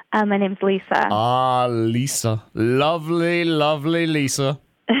 My name's Lisa. Ah, Lisa. Lovely, lovely Lisa.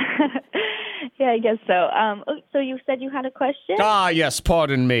 Yeah, I guess so. So you said you had a question? Ah, yes,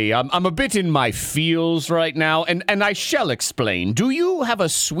 pardon me. I'm a bit in my feels right now, and I shall explain. Do you have a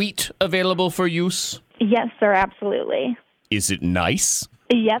suite available for use? Yes, sir, absolutely. Is it nice?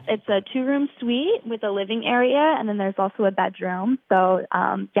 Yep, it's a 2-room suite with a living area, and then there's also a bedroom. So,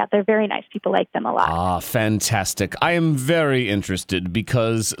 yeah, they're very nice. People like them a lot. Ah, fantastic. I am very interested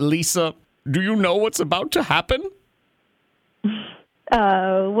because, Lisa, do you know what's about to happen?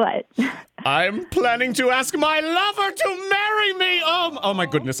 What? I'm planning to ask my lover to marry me. Oh my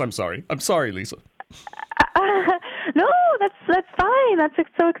goodness, I'm sorry. I'm sorry, Lisa. No, that's fine. That's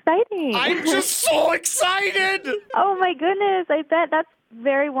so exciting. I'm just so excited. Oh my goodness! I bet that's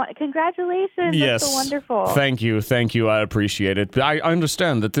congratulations. Yes. That's so wonderful. Thank you. I appreciate it. I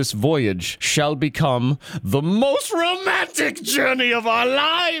understand that this voyage shall become the most romantic journey of our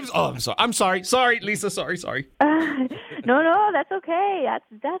lives. Oh, I'm sorry. Sorry, Lisa. Sorry. No, that's okay.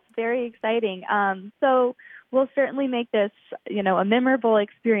 That's very exciting. So we'll certainly make this, a memorable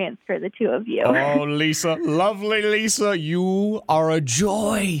experience for the two of you. Oh, Lisa, lovely Lisa, you are a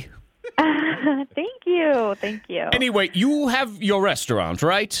joy. Thank you. Anyway, you have your restaurant,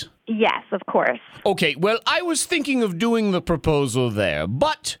 right? Yes, of course. Okay, well, I was thinking of doing the proposal there,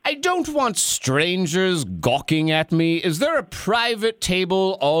 but I don't want strangers gawking at me. Is there a private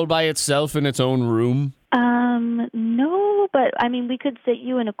table all by itself in its own room? No, but we could sit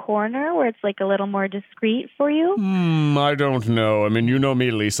you in a corner where it's like a little more discreet for you. I don't know. You know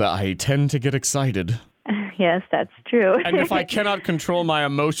me, Lisa. I tend to get excited. Yes, that's true. And if I cannot control my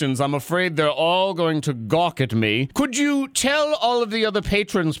emotions, I'm afraid they're all going to gawk at me. Could you tell all of the other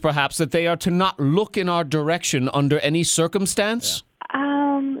patrons, perhaps, that they are to not look in our direction under any circumstance?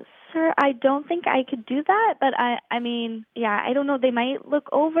 Sir, I don't think I could do that, but I don't know. They might look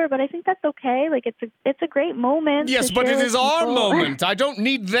over, but I think that's okay. Like, it's a great moment. Yes, but it is our moment. I don't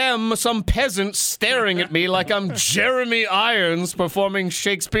need them, some peasant, staring at me like I'm Jeremy Irons performing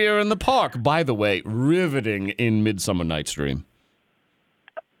Shakespeare in the Park. By the way, riveting in Midsummer Night's Dream.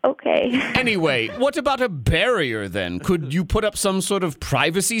 Okay. Anyway, what about a barrier then? Could you put up some sort of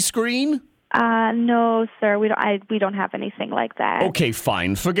privacy screen? No, sir. We don't have anything like that. Okay,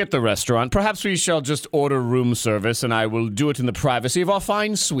 fine. Forget the restaurant. Perhaps we shall just order room service, and I will do it in the privacy of our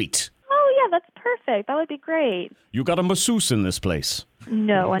fine suite. Oh, yeah, that's perfect. That would be great. You got a masseuse in this place?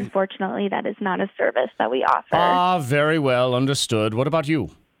 No, unfortunately, that is not a service that we offer. Ah, very well. Understood. What about you?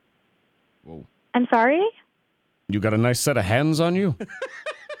 Whoa. I'm sorry? You got a nice set of hands on you?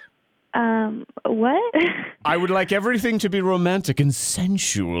 What? I would like everything to be romantic and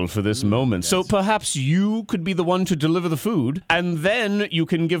sensual for this moment. Yes. So perhaps you could be the one to deliver the food, and then you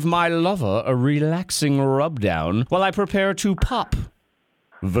can give my lover a relaxing rub down while I prepare to pop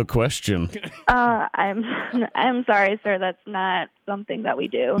the question. I'm sorry, sir. That's not something that we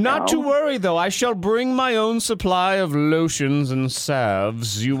do. Not to worry, though. I shall bring my own supply of lotions and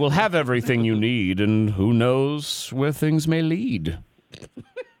salves. You will have everything you need, and who knows where things may lead.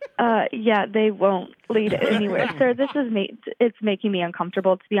 Yeah, they won't lead anywhere. Sir, it's making me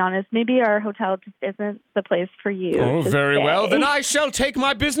uncomfortable, to be honest. Maybe our hotel just isn't the place for you. Oh, very well. Then I shall take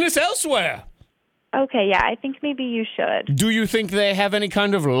my business elsewhere. Okay, yeah, I think maybe you should. Do you think they have any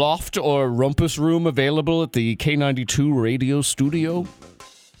kind of loft or rumpus room available at the K92 radio studio?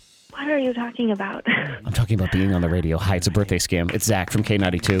 What are you talking about? I'm talking about being on the radio. Hi, it's a birthday scam. It's Zach from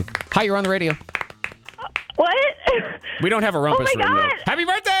K92. Hi, you're on the radio. What? We don't have a rumpus room, though. Happy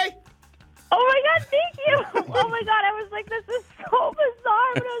birthday! Oh, my God, thank you. Oh, my God, I was like, this is so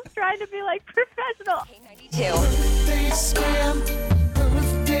bizarre, but I was trying to be, professional.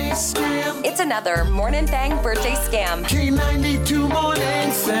 Birthday scam. It's another Morning Thang birthday scam. K92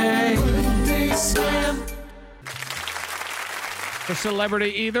 Morning Thang birthday scam. For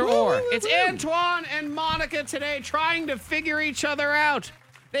celebrity either or. It's Antoine and Monica today trying to figure each other out.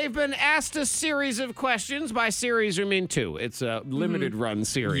 They've been asked a series of questions. By series, I mean two. It's a limited run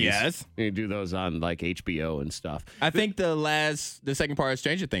series. Yes. You do those on HBO and stuff. I think the second part of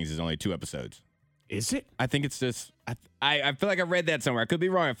Stranger Things is only 2 episodes. Is it? I think it's just, I feel like I read that somewhere. I could be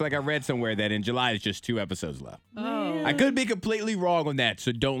wrong. I feel like I read somewhere that in July it's just 2 episodes left. Oh. I could be completely wrong on that,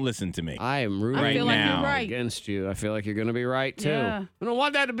 so don't listen to me. I am rooting right now against you. I feel like you're going to be right, too. Yeah. I don't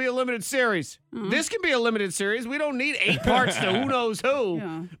want that to be a limited series. This can be a limited series. We don't need 8 parts to who knows who.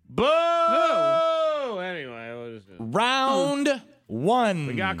 Yeah. Boo! Anyway. Round 1.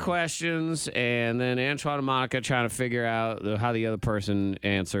 We got questions, and then Antoine and Monica trying to figure out how the other person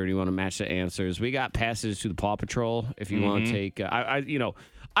answered. You want to match the answers. We got passes to the Paw Patrol if you want to take.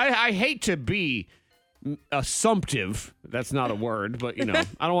 I hate to be assumptive. That's not a word, but I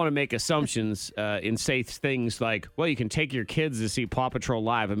don't want to make assumptions and say things like, well, you can take your kids to see Paw Patrol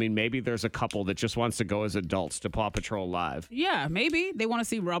Live. I mean, maybe there's a couple that just wants to go as adults to Paw Patrol Live. Yeah, maybe they want to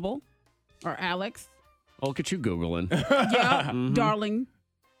see Rubble or Alex. Oh, look at you Googling. Yeah, Darling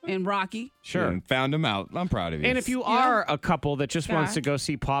and Rocky. Sure. And found them out. I'm proud of you. And if you are a couple that just wants to go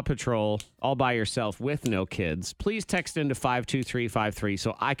see Paw Patrol all by yourself with no kids, please text into 52353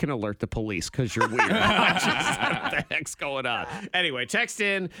 so I can alert the police because you're weird. What the heck's going on? Anyway, text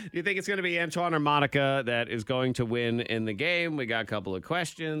in. Do you think it's going to be Antoine or Monica that is going to win in the game? We got a couple of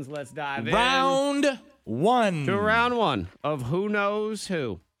questions. Let's dive in. Round 1. To round 1 of Who Knows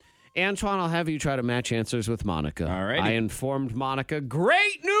Who. Antoine, I'll have you try to match answers with Monica. All right. I informed Monica.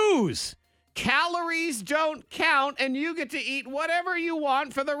 Great news! Calories don't count, and you get to eat whatever you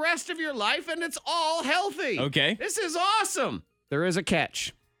want for the rest of your life, and it's all healthy. Okay. This is awesome. There is a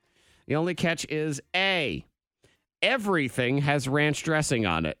catch. The only catch is A, everything has ranch dressing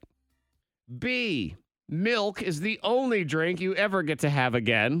on it. B, milk is the only drink you ever get to have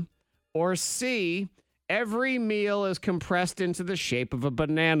again. Or C, Every meal is compressed into the shape of a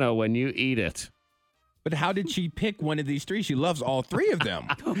banana when you eat it. But how did she pick one of these three? She loves all three of them.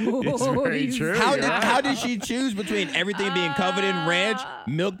 It's very true. How did she choose between everything being covered in ranch,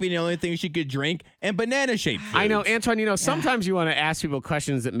 milk being the only thing she could drink, and banana-shaped foods? I know, Antoine, sometimes you want to ask people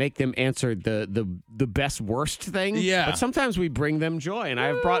questions that make them answer the best worst thing. Yeah. But sometimes we bring them joy. And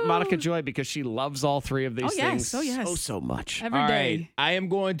I've brought Monica joy because she loves all three of these things so much. Every day. Right. I am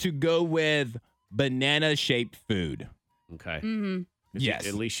going to go with banana-shaped food. Okay. Mm-hmm. Yes.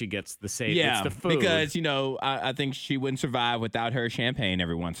 At least she gets the same. Yeah, it's the food. because, I think she wouldn't survive without her champagne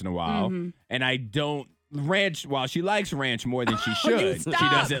every once in a while. Mm-hmm. And I don't, ranch, while she likes ranch more than she should, she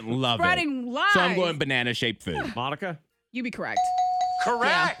doesn't love spreading it. lies. So I'm going banana-shaped food. Monica? You be correct.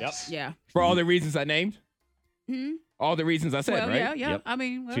 Correct. Yep. Yeah. For all the reasons I named? Hmm? All the reasons I said, Well, right? yeah. Yep. I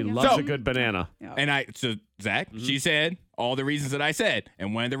mean, She yeah. loves a good banana. Yeah. And Zach, she said all the reasons that I said.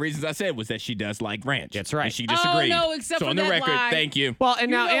 And one of the reasons I said was that she does like ranch. That's right. And she disagreed. Oh, no, except so for on the that record, lie. thank you. Well,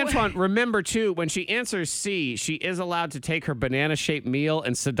 and now, know Antoine, remember, too, when she answers C, she is allowed to take her banana-shaped meal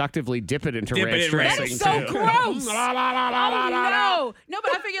and seductively dip it into ranch ranch. dressing, That is so too. gross. Oh, no,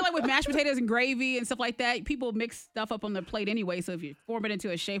 but I figure like with mashed potatoes and gravy and stuff like that, people mix stuff up on the plate anyway. So if you form it into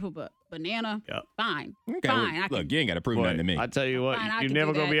a shape of a banana, fine. Okay, Fine. well, I can- look, you ain't got to prove Boy, nothing to me. I tell you what, Fine, I you're can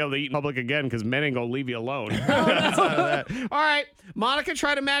never do going to that. be able to eat in public again because men ain't going to leave you alone. All right, Monica,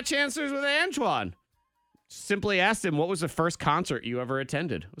 try to match answers with Antoine. Simply asked him, what was the first concert you ever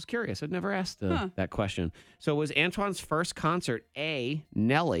attended? I was curious. I'd never asked that question. So was Antoine's first concert A,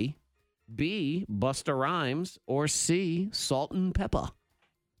 Nelly, B, Busta Rhymes, or C, Salt and Pepper?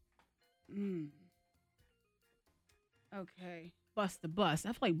 Okay. Busta Bust. I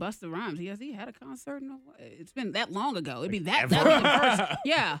feel like Busta Rhymes. He had a concert. No way. It's been that long ago. It'd be that was the first.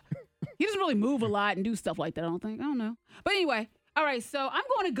 Yeah. He doesn't really move a lot and do stuff like that, I don't think. I don't know. But anyway, all right, so I'm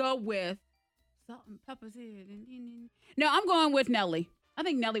going to go with Salt and Pepper's here. No, I'm going with Nelly. I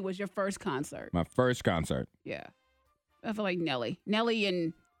think Nelly was your first concert. My first concert. Yeah. I feel like Nelly. Nelly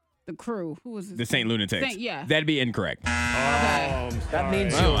and the crew. Who was this? The St. Lunatics. Yeah. That'd be incorrect. That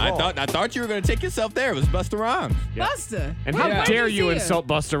means Well, I thought you were going to take yourself there. It was Busta Rhymes. Busta. And Where how did dare see you him? insult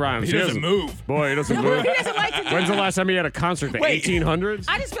Busta Rhymes? He doesn't move. Boy, he doesn't move. He doesn't like to do When's the that. last time he had a concert? The Wait. 1800s?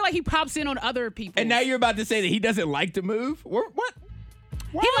 I just feel like he pops in on other people. And now you're about to say that he doesn't like to move? What?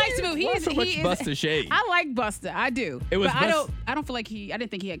 He likes to move. Why so much Busta shade? I like Busta. I do. It was but I Bust- don't feel like I didn't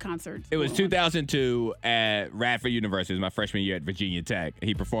think he had concerts. It was 2002 at Radford University. It was my freshman year at Virginia Tech.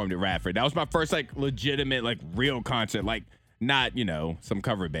 He performed at Radford. That was my first legitimate real concert, not some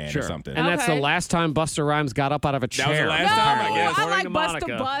cover band or something. And that's the Okay. last time Busta Rhymes got up out of a chair. was the last No, time, I guess. I According like to Busta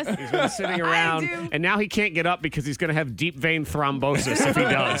Monica. Bust. He's been sitting I around, do. and now he can't get up because he's going to have deep vein thrombosis if he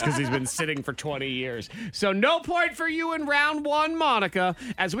does, because he's been sitting for 20 years. So no point for you in round one, Monica.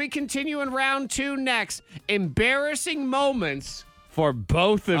 As we continue in round two next, embarrassing moments for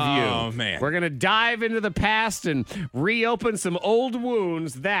both of you. Oh, man. We're going to dive into the past and reopen some old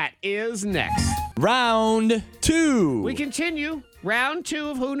wounds. That is next. Round two. We continue round two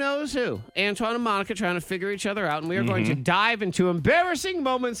of Who Knows Who. Antoine and Monica trying to figure each other out, and we are going to dive into embarrassing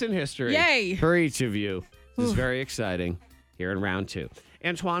moments in history. Yay. For each of you. This is very exciting here in round two.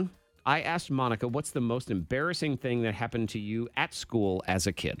 Antoine, I asked Monica, what's the most embarrassing thing that happened to you at school as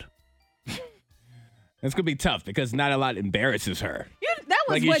a kid? It's going to be tough because not a lot embarrasses her. That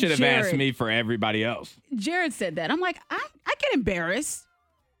was You what should have Jared, asked me for everybody else. Jared said that. I'm like, I get embarrassed.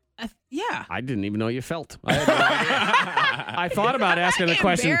 Yeah. I didn't even know you felt. I had no idea. I thought about asking the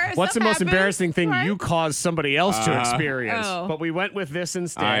question, Embarrassed, what's the stuff most happens, embarrassing thing right? you caused somebody else to experience? Oh. But we went with this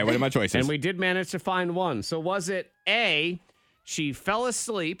instead. All right, what are my choices? And we did manage to find one. So was it A, she fell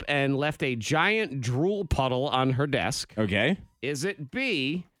asleep and left a giant drool puddle on her desk? Okay. Is it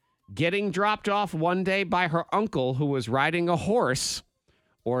B, getting dropped off one day by her uncle who was riding a horse?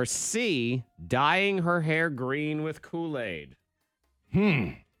 Or C, dyeing her hair green with Kool-Aid?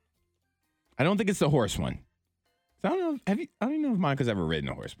 I don't think it's the horse one. I don't know. I don't even know if Monica's ever ridden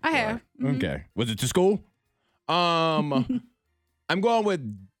a horse before. I have. Okay. Was it to school? I'm going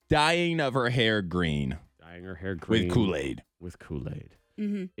with dyeing of her hair green Dyeing her hair green with Kool-Aid. with Kool-Aid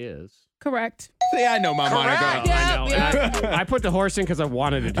is... Correct. See, I know my Monica. I know. Yeah. And I put the horse in because I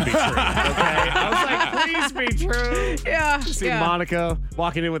wanted it to be true. Okay, I was like, please be true. Yeah. See yeah. Monica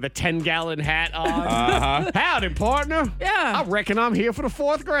walking in with a 10-gallon hat on. Uh-huh. Howdy, partner. Yeah. I reckon I'm here for the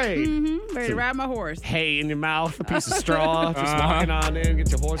 4th grade. Ready to ride my horse. Hay in your mouth, a piece of straw, just walking on in,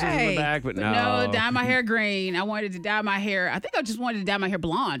 get your horses in the back, but no. No, dye my hair green. I wanted to dye my hair. I think I just wanted to dye my hair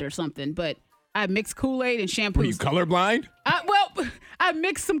blonde or something, but I mixed Kool-Aid and shampoo. Were you colorblind? Well, I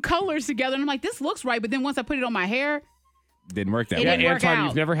mixed some colors together, and I'm like, this looks right. But then once I put it on my hair, didn't work that It way. didn't work Antoine, out.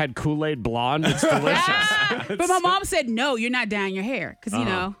 you've never had Kool-Aid blonde? It's delicious. But my mom said, no, you're not dyeing your hair. Because, you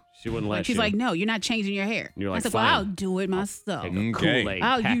know. She wouldn't let She's you. like, no, you're not changing your hair. You're like, I said, fine. well, I'll do it myself. Take a Kool-Aid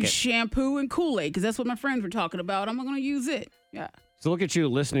I'll packet. use shampoo and Kool-Aid because that's what my friends were talking about. I'm going to use it. Yeah. So look at you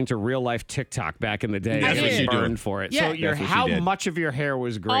listening to real life TikTok back in the day. That's what you you burned did. for it. Yeah. So That's what how she did. much of your hair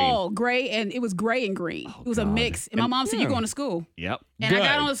was green? Oh, gray. And it was gray and green. it was a mix. And my mom said, you're going to school. Yep. And I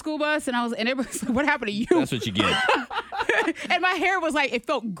got Good. on the school bus and everybody was like, what happened to you? That's what you get. And my hair was like, it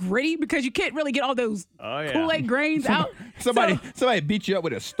felt gritty because you can't really get all those yeah. Kool-Aid grains out. Somebody beat you up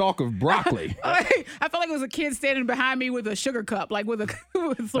with a stalk of broccoli. I felt like it was a kid standing behind me with a sugar cup, like with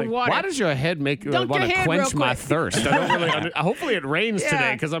some water. Why does your head make Dunk want your to head quench real my quick. thirst? I don't really. Hopefully it rains Yeah.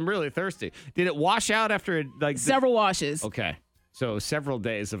 today because I'm really thirsty. Did it wash out after like Several washes. Okay. So several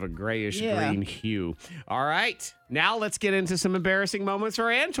days of a grayish Yeah. green hue. All right. Now let's get into some embarrassing moments for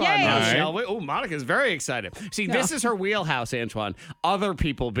Antoine, Yay. now, All right. shall we? Oh, Monica's very excited. See, this is her wheelhouse, Antoine. Other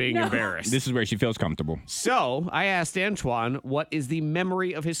people being embarrassed. This is where she feels comfortable. So I asked Antoine, what is the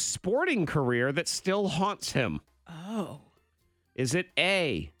memory of his sporting career that still haunts him? Oh. Is it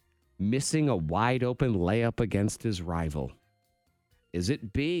A, missing a wide open layup against his rival? Is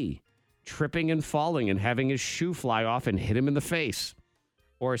it B, tripping and falling and having his shoe fly off and hit him in the face?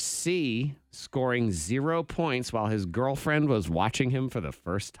 Or C, scoring 0 points while his girlfriend was watching him for the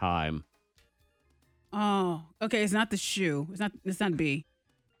first time? Oh. Okay, it's not the shoe. It's not B.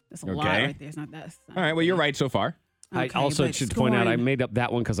 That's a lot Okay. right there. It's not that. All right, well, you're right so far. I Okay, also but should point out I scoring- made up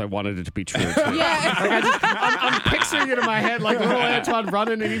that one because I wanted it to be true. Too. Yeah. I'm picturing it in my head like little Antoine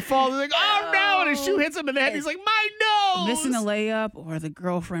running and he falls. He's like, oh no! And his shoe hits him in the head. He's like, my nose! Missing a layup or the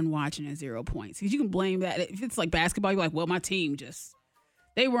girlfriend watching at 0 points. Because you can blame that. If it's like basketball, you're like, well, my team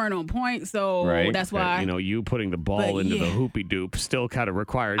they weren't on point, so Right. that's why. You putting the ball But into the yeah. hoopy doop still kind of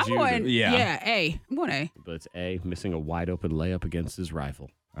requires I'm you. going, to, yeah, A. I'm going A. But it's A, missing a wide open layup against his rival.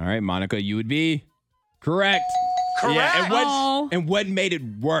 All right, Monica, you would be correct. Correct. Yeah, and what made it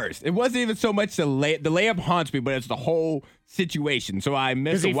worse? It wasn't even so much the layup haunts me, but it's the whole situation. So I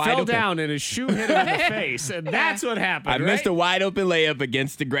missed Because a he wide fell open. down and his shoe hit him in the face, and that's what happened. I missed a right? wide open layup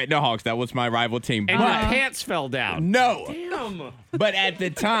against the Gretna Hawks. That was my rival team. And but your pants fell down. no, Damn. but at the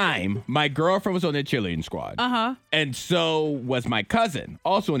time, my girlfriend was on the cheerleading squad. And so was my cousin,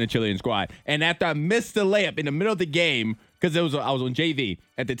 also on the cheerleading squad. And after I missed the layup in the middle of the game, because I was on JV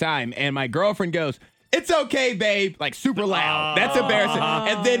at the time, and my girlfriend goes, "It's okay, babe," like super loud. That's embarrassing.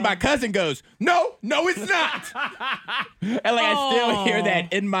 And then my cousin goes, "No, it's not." And like I still hear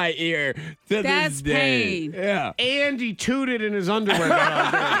that in my ear to That's this day. pain. Yeah. And he tooted in his underwear.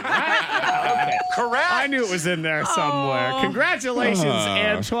 Right? Correct. I knew it was in there somewhere. Congratulations,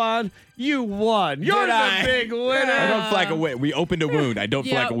 Antoine. You won. You're Did the I? big winner. I don't feel like a winner. We opened a wound. I don't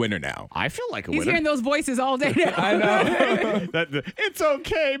feel Yep. like a winner now. I feel like a He's winner. hearing those voices all day now. I know. It's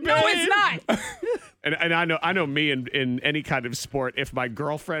okay, babe. No, it's not. And I know me in any kind of sport, if my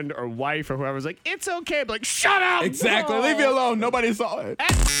girlfriend or wife or whoever's like, it's okay, I'm like, shut up. Exactly. Leave me alone. Nobody saw it.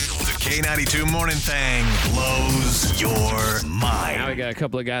 The K92 Morning Thing blows your mind. Now we got a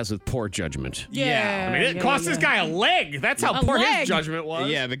couple of guys with poor judgment. Yeah. I mean, it cost this guy a leg. That's how A poor leg. his judgment was.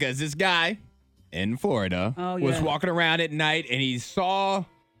 Yeah, because this guy in Florida was yeah. walking around at night and he saw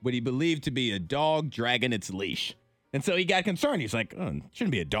what he believed to be a dog dragging its leash. And so he got concerned. He's like, oh,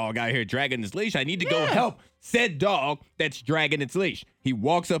 shouldn't be a dog out here dragging its leash. I need to go help said dog that's dragging its leash. He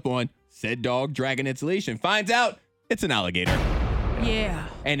walks up on said dog dragging its leash and finds out it's an alligator. Yeah.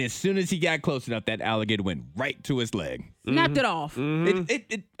 And as soon as he got close enough, that alligator went right to his leg. Snapped it off.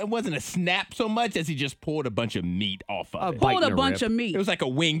 It wasn't a snap so much as he just pulled a bunch of meat off of it. bite Pulled and a a bunch rip. of meat. It was like a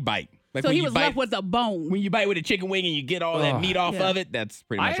wing bite. Like So when he you was bite- left with a bone. When you bite with a chicken wing and you get all that meat off Yeah. of it, that's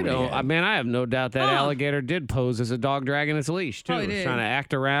pretty much I what he know. had. Man, I have no doubt that alligator did pose as a dog dragging its leash, too. Oh, he It was did. trying to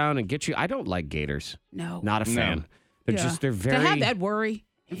act around and get you. I don't like gators. No. Not a fan. They're Yeah. they're very. To have that worry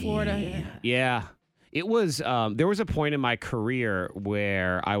in Florida. Yeah. Yeah. It was, there was a point in my career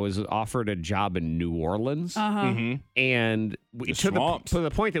where I was offered a job in New Orleans. And The to swamps. the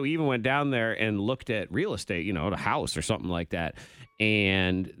point that we even went down there and looked at real estate, a house or something like that.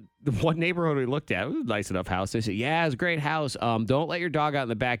 And the one neighborhood we looked at, it was a nice enough house. They said, yeah, it's a great house. Don't let your dog out in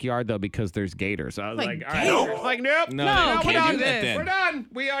the backyard, though, because there's gators. I was Like, like, all right. Like, nope. No, No, you can't can't do do that this. then. We're done.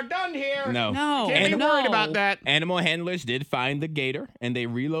 We are done here. No. No. Can't be No. worried about that. Animal handlers did find the gator and they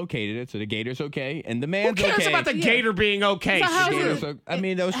relocated it, so the gator's okay and the Who man's cares okay. about the gator being okay? So how's The it- gator's I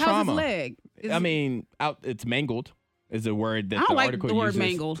mean, there was How's trauma. his leg? I mean, it's mangled is a word that I don't the like article the word uses.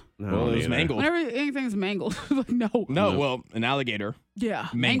 mangled. No, Well, it was neither. mangled. Whenever anything's mangled, like no. No, well, an alligator Yeah.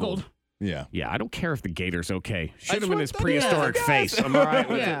 mangled. Yeah. Yeah, I don't care if the gator's okay. Shoot just him in want his them- prehistoric yeah. face. I'm all right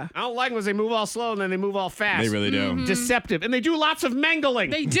with Yeah. it. I don't like them because they move all slow and then they move all fast. They really do. Deceptive. And they do lots of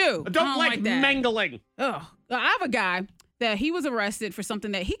mangling. They do. I don't like that. mangling. Ugh. I have a guy that he was arrested for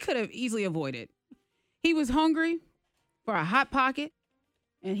something that he could have easily avoided. He was hungry for a Hot Pocket,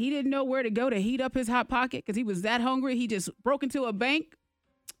 and he didn't know where to go to heat up his Hot Pocket because he was that hungry. He just broke into a bank.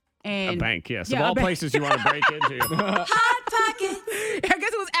 And A bank, yes. Yeah, of a all bank. places you want to break into. Hot Pocket. I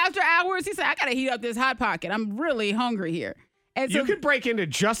guess it was after hours. He said, I got to heat up this Hot Pocket. I'm really hungry here. And You could break into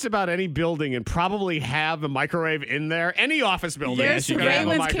just about any building and probably have a microwave in there. Any office building. there's you can have a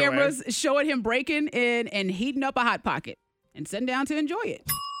surveillance microwave. cameras showing him breaking in and heating up a Hot Pocket and sitting down to enjoy it.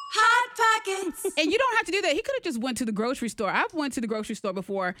 Hot Pockets. And you don't have to do that. He could have just went to the grocery store. I've went to the grocery store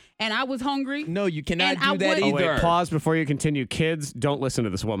before, and I was hungry. No, you cannot And I do that wouldn't- Oh, either. wait, pause before you continue. Kids, don't listen to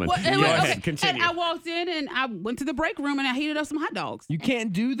this woman. Well, Go and ahead, okay, continue. And I walked in, and I went to the break room, and I heated up some hot dogs. You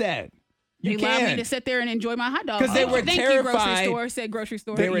can't do that. They You allowed me can't. to sit there and enjoy my hot dogs. 'Cause they were Thank you, grocery terrified. store. Said grocery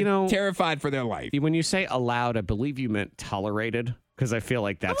store. They were You know- terrified for their life. When you say allowed, I believe you meant tolerated because I feel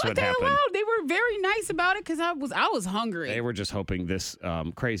like that's what they happened. allowed. They were very nice about it because I was hungry. They were just hoping this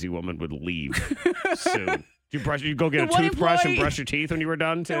crazy woman would leave soon. You go get The a one toothbrush and employee- brush your teeth when you were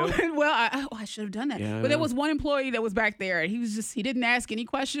done too? Well, I should have done that. Yeah, I but there know. was one employee that was back there, and he didn't ask any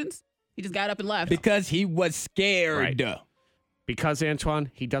questions. He just got up and left. Because he was scared. Right. Because,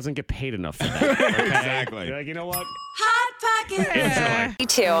 Antoine, he doesn't get paid enough for that. Okay? Exactly. You're like, you know what? Hot Pockets.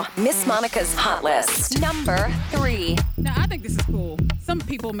 Enjoy. 2. Miss Monica's Hot List. Number 3. Now, I think this is cool. Some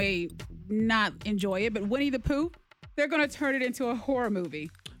people may not enjoy it, but Winnie the Pooh, they're going to turn it into a horror movie.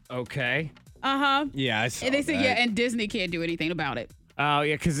 Okay. Uh-huh. Yeah, I saw And they said, that. yeah, and Disney can't do anything about it. Oh,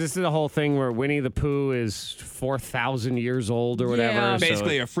 yeah, because this is the whole thing where Winnie the Pooh is 4,000 years old or whatever. Yeah. so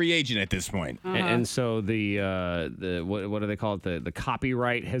Basically a free agent at this point. and so the what do they call it? The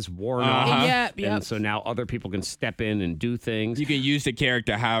copyright has worn Uh-huh. off. Yep. And so now other people can step in and do things. You can use the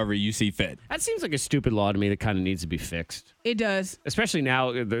character however you see fit. That seems like a stupid law to me that kind of needs to be fixed. It does. Especially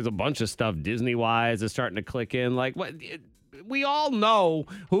now, there's a bunch of stuff Disney-wise that's starting to click in. Like, what? We all know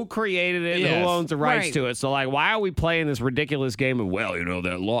who created it and Yes. who owns the rights Right. to it. So, like, why are we playing this ridiculous game? And, well, you know,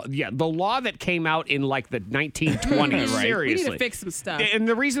 that law. Yeah, the law that came out in, like, the 1920s. Right. Seriously. We need to fix some stuff. And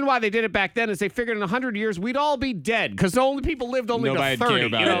the reason why they did it back then is they figured in 100 years we'd all be dead because the only people lived only Nobody'd to care 30.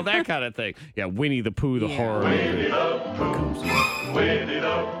 about You know, it. that kind of thing. Yeah, Winnie the Pooh, the Yeah. horror movie.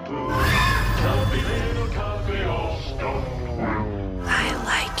 I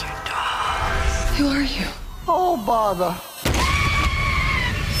like your dog. Who are you? Oh, bother.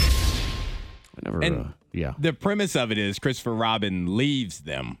 I never, And- yeah. The premise of it is Christopher Robin leaves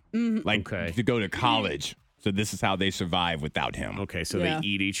them, like Okay. to go to college. So this is how they survive without him. Okay, so Yeah. they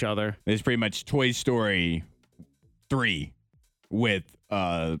eat each other. It's pretty much Toy Story 3 with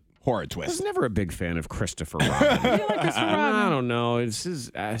horror I was twist. never a big fan of Christopher Robin. You like Christopher Robin? I don't know. It's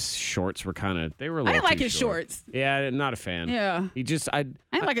his shorts were kind of, they were a I little didn't like too his short. shorts. Yeah, not a fan. Yeah. He just, I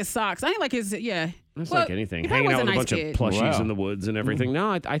didn't like his socks. I didn't like his, yeah. it's Well, like anything. he probably Hanging out was with a bunch nice of kid. plushies Wow. in the woods and everything.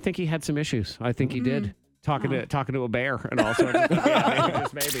 No, I think he had some issues. I think he did. Talking to a bear and all sorts of yeah,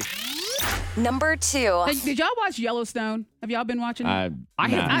 just maybe. Number 2. Hey, did y'all watch Yellowstone? Have y'all been watching it? I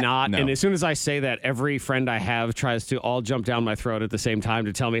have not. No. And as soon as I say that, every friend I have tries to all jump down my throat at the same time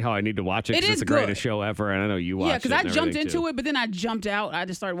to tell me how I need to watch it It because is it's the good. greatest show ever. And I know you watch Yeah, it. because I and jumped everything, into too. it, but then I jumped out. I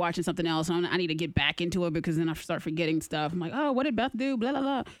just started watching something else. And I need to get back into it because then I start forgetting stuff. I'm like, oh, what did Beth do? Blah, blah,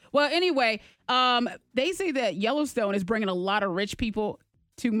 blah. Well, anyway, they say that Yellowstone is bringing a lot of rich people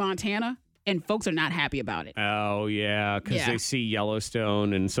to Montana, and folks are not happy about it. Oh, yeah, because Yeah. they see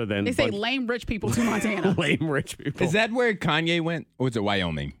Yellowstone, and so then They say lame rich people to Montana. lame rich people. Is that where Kanye went? Or was it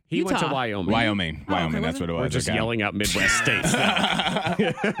Wyoming? He went to Utah. Wyoming. Wyoming. Oh, okay, Wyoming. was That's what it We're was. just Okay. yelling out Midwest states now.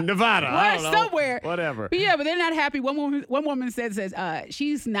 Nevada. I don't know. somewhere. Whatever. But yeah, but they're not happy. One woman says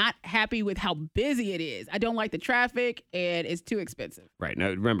she's not happy with how busy it is. I don't like the traffic, and it's too expensive. Right. Now,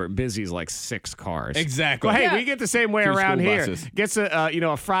 remember, busy's like 6 cars. Exactly. Well, hey, Yeah. we get the same way 2 around school here. buses. Gets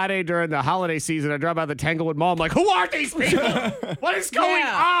a Friday during the holiday season. I drive by the Tanglewood Mall. I'm like, who are these people? What is going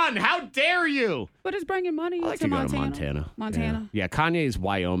Yeah. on? How dare you? But it's bringing money I like to to go Montana. to Montana. Montana. Yeah. Kanye's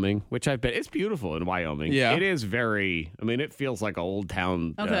Wyoming, which I've been. It's beautiful in Wyoming. Yeah. It is very. I mean, it feels like an old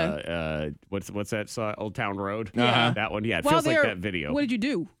town. Okay. What's that? Old Town Road. Uh-huh. That one. Yeah. It Well, feels like there- that video. What did you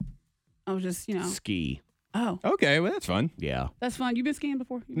do? I was just, Ski. Oh, Okay, well, that's fun. Yeah. that's fun. You been skiing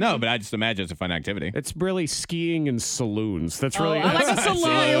before? No, but I just imagine it's a fun activity. It's really skiing in saloons. That's Oh, really. I like a saloon.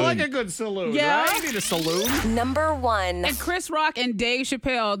 Yeah, you like a good saloon. Yeah. Right? You need a saloon. Number 1. And Chris Rock and Dave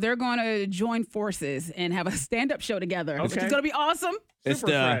Chappelle, they're going to join forces and have a stand-up show together. Which Okay. is going to be awesome. It's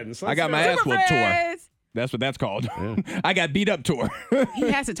Super the Friends. I Let's got do my it. ass Super whooped tour. Friends. That's what that's called. Yeah. I got beat up tour. He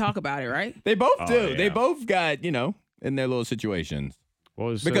has to talk about it, right? They both do. Yeah. They both got, in their little situations.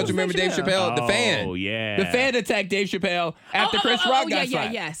 Because remember Dave Chappelle, the fan. Oh, yeah. The fan attacked Dave Chappelle after Chris Rock got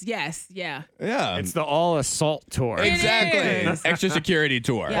shot. Yes. Yeah. It's the all assault tour. Exactly. Extra security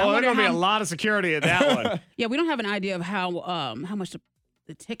tour. Yeah, there's going to be a lot of security at that one. Yeah, we don't have an idea of how much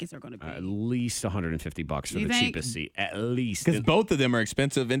the tickets are going to be. At least $150 for You the think? cheapest seat. At least. Because both of them are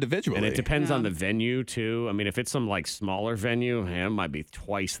expensive individually. And it depends on the venue, too. I mean, if it's some smaller venue, it might be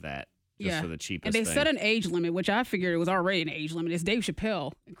twice that. Just for the cheapest and they thing. set an age limit, which I figured it was already an age limit. It's Dave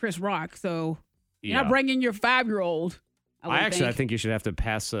Chappelle and Chris Rock, so you're not bringing your 5-year-old. I think you should have to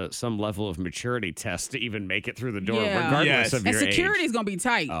pass some level of maturity test to even make it through the door, regardless of your age. And security's going to be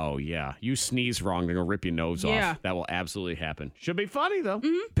tight. Oh, yeah. You sneeze wrong, they're going to rip your nose off. That will absolutely happen. Should be funny, though.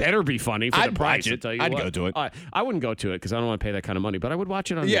 Mm-hmm. Better be funny for the price, watch it. I'll tell you I'd what. go to it. I wouldn't go to it because I don't want to pay that kind of money, but I would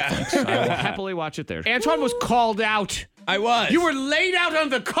watch it on Netflix. I will happily watch it there. Antoine was called out. I was. You were laid out on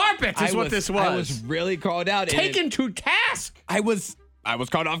the carpet what this was. I was really called out. Taken to task. I was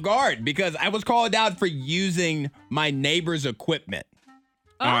caught off guard because I was called out for using my neighbor's equipment.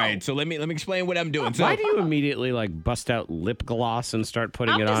 Oh. All right, so let me explain what I'm doing. So, why do you immediately bust out lip gloss and start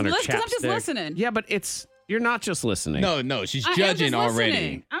putting it on, or chapstick? Because I'm just listening. Yeah, but you're not just listening. No, she's judging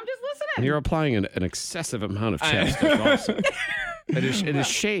already. I'm just listening. And you're applying an excessive amount of chapstick also. It is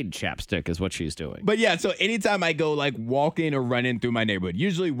shade chapstick is what she's doing. But yeah, so anytime I go walking or running through my neighborhood,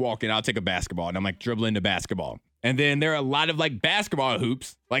 usually walking, I'll take a basketball and I'm dribbling the basketball. And then there are a lot of basketball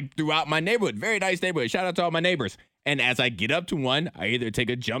hoops throughout my neighborhood. Very nice neighborhood. Shout out to all my neighbors. And as I get up to one, I either take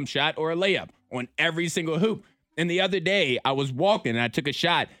a jump shot or a layup on every single hoop. And the other day I was walking and I took a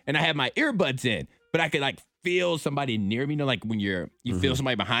shot and I had my earbuds in, but I could feel somebody near me, when you feel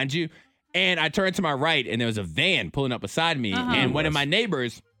somebody behind you. And I turned to my right and there was a van pulling up beside me. And one of my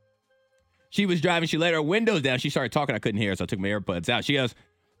neighbors, she was driving, she let her windows down. She started talking, I couldn't hear her, so I took my earbuds out. She goes,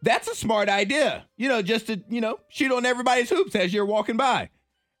 "That's a smart idea. Just to, shoot on everybody's hoops as you're walking by."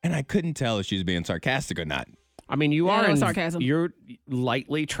 And I couldn't tell if she was being sarcastic or not. I mean, you are in sarcasm. You're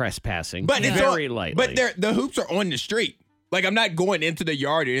lightly trespassing, but it's very lightly. But the hoops are on the street. I'm not going into the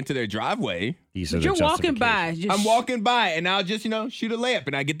yard or into their driveway. But you're walking by. I'm walking by, and I'll just shoot a layup,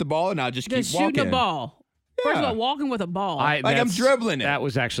 and I get the ball, and I'll just keep walking. Shooting a ball. Yeah. First of all, walking with a ball. I'm dribbling it. That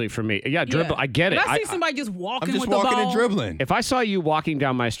was actually for me. Yeah, dribble. I get it. If I see somebody just walking with the ball. I'm just walking and dribbling. If I saw you walking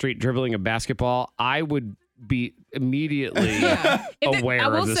down my street dribbling a basketball, I would be immediately aware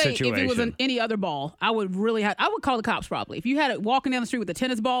of the situation. If it was any other ball, I would call the cops probably. If you had it walking down the street with a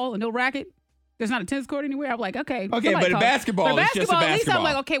tennis ball and no racket, there's not a tennis court anywhere, I'm like, okay. But a basketball is just a basketball. At least I'm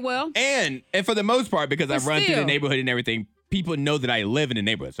like, okay, well. And for the most part, because I've run through the neighborhood and everything, people know that I live in the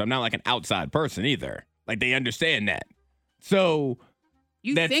neighborhood. So I'm not an outside person either. They understand that. So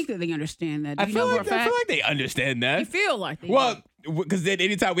you think that they understand that? I feel like they understand that. You feel like they do. Because then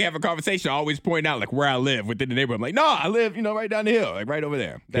anytime we have a conversation, I always point out where I live within the neighborhood. I'm like, no, I live, right down the hill, right over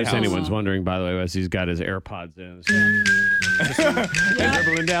there. In case anyone's wondering, by the way, as he's got his AirPods in,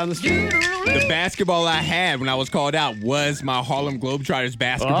 dribbling down the street. The basketball I had when I was called out was my Harlem Globetrotters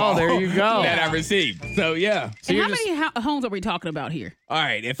basketball. Oh, there you go. That I received. So yeah. So how many homes are we talking about here? All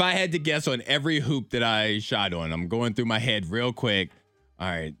right, if I had to guess on every hoop that I shot on, I'm going through my head real quick. All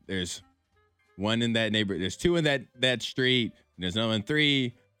right, there's one in that neighborhood. There's two in that street. There's another one,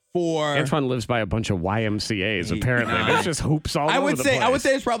 3, 4. Antoine lives by a bunch of YMCAs, apparently. There's just hoops all over the place. I would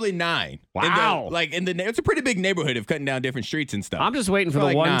say it's probably 9. Wow. It's a pretty big neighborhood of cutting down different streets and stuff. I'm just waiting for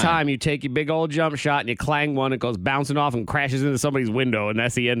the one time you take your big old jump shot and you clang one, it goes bouncing off and crashes into somebody's window, and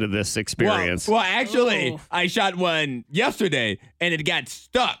that's the end of this experience. Well, actually, I shot one yesterday, and it got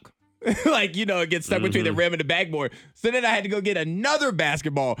stuck. It gets stuck between the rim and the backboard. So then I had to go get another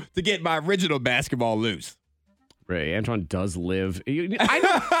basketball to get my original basketball loose. Ray, Antoine does live.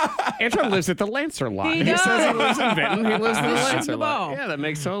 Antoine lives at the Lancer lot. He says he lives in Benton. He lives at the Lancer lot. Yeah, that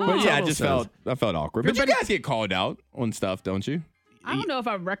makes total sense. But yeah, I felt awkward. But you guys get called out on stuff, don't you? I don't know if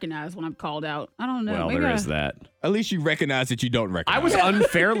I recognize when I'm called out. I don't know. Well, Maybe there is that. At least you recognize that you don't recognize. I was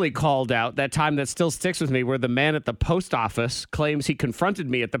unfairly called out that time that still sticks with me, where the man at the post office claims he confronted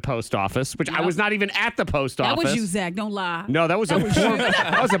me at the post office, which I was not even at the post office. That was you, Zach. Don't lie. No, that was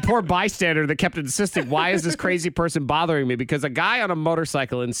a poor bystander that kept insisting, why is this crazy person bothering me? Because a guy on a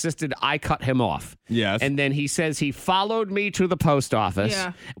motorcycle insisted I cut him off. Yes. And then he says he followed me to the post office,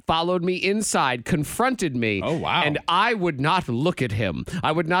 followed me inside, confronted me. Oh, wow. And I would not look at him.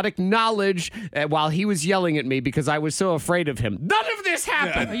 I would not acknowledge while he was yelling at me because I was so afraid of him. None of this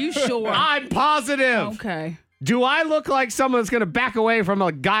happened. Are you sure? I'm positive. Okay. Do I look like someone that's going to back away from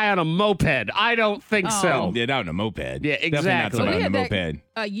a guy on a moped? I don't think so. Yeah, not on a moped. Yeah, exactly. Definitely not somebody on a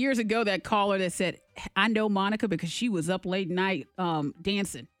moped. Years ago, that caller that said, I know Monica because she was up late night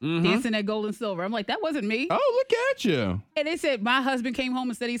dancing at Gold and Silver. I'm like, that wasn't me. Oh, look at you. And they said, my husband came home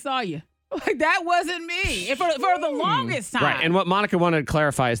and said he saw you. Like, that wasn't me. And for the longest time. Right. And what Monica wanted to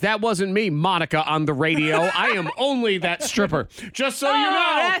clarify is that wasn't me, Monica, on the radio. I am only that stripper. Just so you know.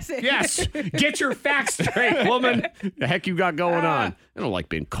 That's it. Yes. Get your facts straight, woman. The heck you got going on? I don't like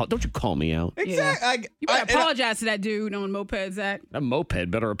being called. Don't you call me out. Exactly. You better apologize to that dude on moped, Zach. That moped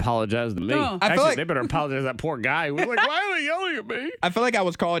better apologize to me. No. Actually, they better apologize to that poor guy who was like, why are they yelling at me? I feel like I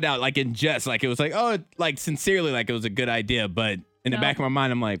was called out like in jest. Like it was like, oh, like sincerely, like it was a good idea. But in the back of my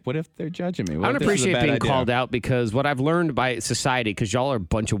mind, I'm like, what if they're judging me? I don't appreciate being called out because what I've learned by society, because y'all are a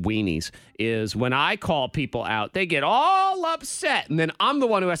bunch of weenies, is when I call people out, they get all upset. And then I'm the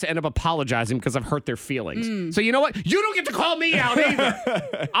one who has to end up apologizing because I've hurt their feelings. So you know what? You don't get to call me out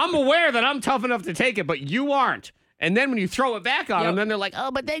either. I'm aware that I'm tough enough to take it, but you aren't. And then when you throw it back on them, then they're like,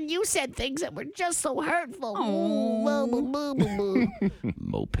 oh, but then you said things that were just so hurtful.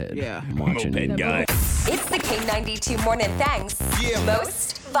 Moped. Yeah. Moped guy. It's the K92 Morning Thangs.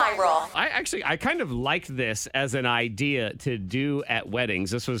 Most viral. I kind of liked this as an idea to do at weddings.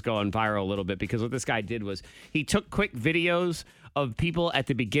 This was going viral a little bit because what this guy did was he took quick videos of people at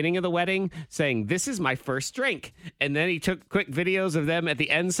the beginning of the wedding saying, this is my first drink. And then he took quick videos of them at the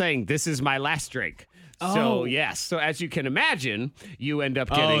end saying, this is my last drink. So, yes. So, as you can imagine, you end up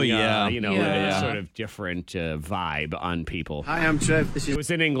getting, a sort of different vibe on people. Hi, I'm Trev. It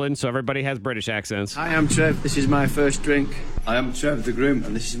was in England, so everybody has British accents. Hi, I'm Trev. This is my first drink. I am Trev, the groom,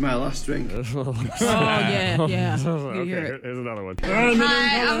 and this is my last drink. Yeah. Okay, here's another one.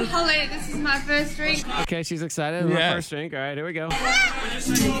 Hi, I'm Holly. This is my first drink. Okay, she's excited. My first drink. All right, here we go. Where am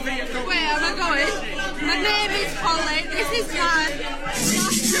I going? My name is Holly. This is my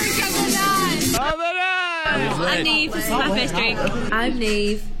last drink of the night. I'm Neve. This is my first drink. I'm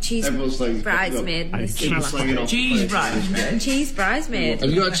Neve. Cheese bridesmaid. Cheese bridesmaid. Cheese bridesmaid. Have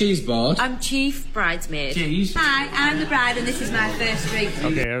you got a cheese board? I'm chief bridesmaid. Cheese. Hi, I'm the bride and this is my first drink.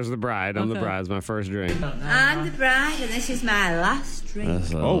 Okay, there's the bride. I'm the bride. It's my first drink. I'm the bride and this is my last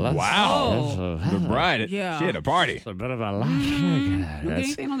drink. Wow. The bride. Yeah. She had a party. It's a bit of a last drink. Don't get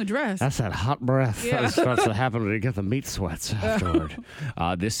anything on the dress. That's that hot breath that starts to happen when you get the meat sweats afterward.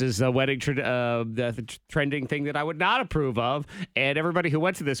 This is a wedding the trending thing that I would not approve of. And everybody who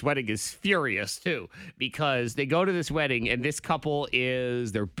went to this wedding is furious, too, because they go to this wedding and this couple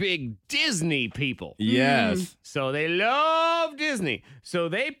they're big Disney people. Yes. So they love Disney. So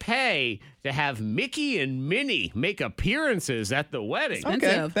they pay to have Mickey and Minnie make appearances at the wedding.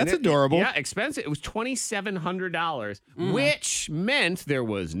 Okay, that's adorable. Yeah, expensive. It was $2,700, which meant there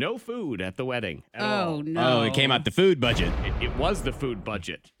was no food at the wedding at all. Oh, no. Oh, it came out the food budget. It was the food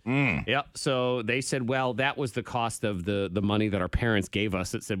budget. Yep. So they said, well, that was the cost of the money that our parents gave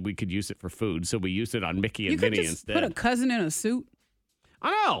us that said we could use it for food. So we used it on Mickey and Minnie instead. Put a cousin in a suit. I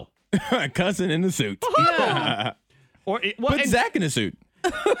know. A cousin in a suit. Yeah. Put Zach in a suit.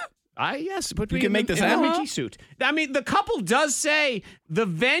 Yes, but we can make this happen. Mickey suit. I mean, the couple does say the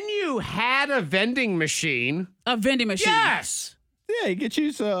venue had a vending machine. A vending machine. Yes. Yeah, you get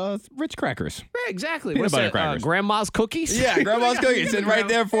use Ritz crackers. Right, exactly. Peanut butter crackers. Grandma's cookies? Yeah, grandma's cookies. It's right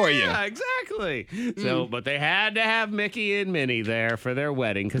there for you. Yeah, exactly. So, but they had to have Mickey and Minnie there for their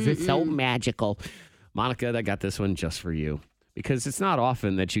wedding because it's so magical. Monica, I got this one just for you. Because it's not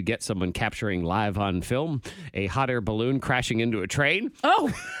often that you get someone capturing live on film a hot air balloon crashing into a train.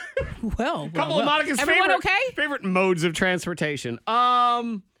 Oh, well. Couple of Monica's favorite modes of transportation.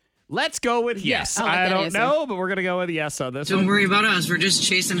 Let's go with yes. I don't know, but we're going to go with yes on this one. Don't worry about us. We're just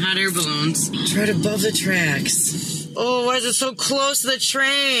chasing hot air balloons. It's right above the tracks. Oh, why is it so close to the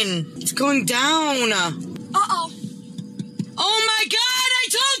train? It's going down. Uh-oh. Oh, my God, I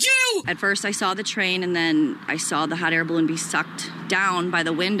told you! At first, I saw the train, and then I saw the hot air balloon be sucked down by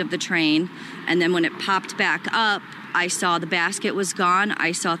the wind of the train. And then when it popped back up, I saw the basket was gone.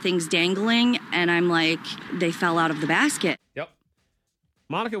 I saw things dangling, and I'm like, they fell out of the basket. Yep.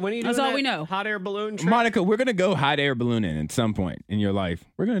 Monica, when are you doing That's all we know. Hot air balloon trip? Monica, we're going to go hot air ballooning at some point in your life.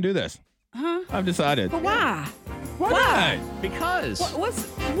 We're going to do this. Huh? I've decided. But why? Why not? Because.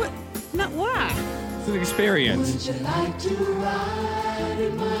 Why? It's an experience. Would you like to ride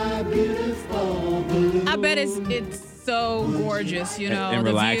in my beautiful balloon? I bet it's so gorgeous, you know. And the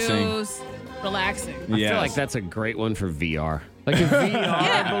relaxing. Views, relaxing. I feel like that's a great one for VR. Like a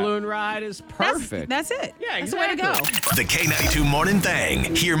VR balloon ride is perfect. That's it. Yeah, exactly. That's the way to go. The K92 Morning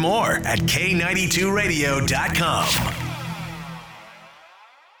Thang. Hear more at K92Radio.com.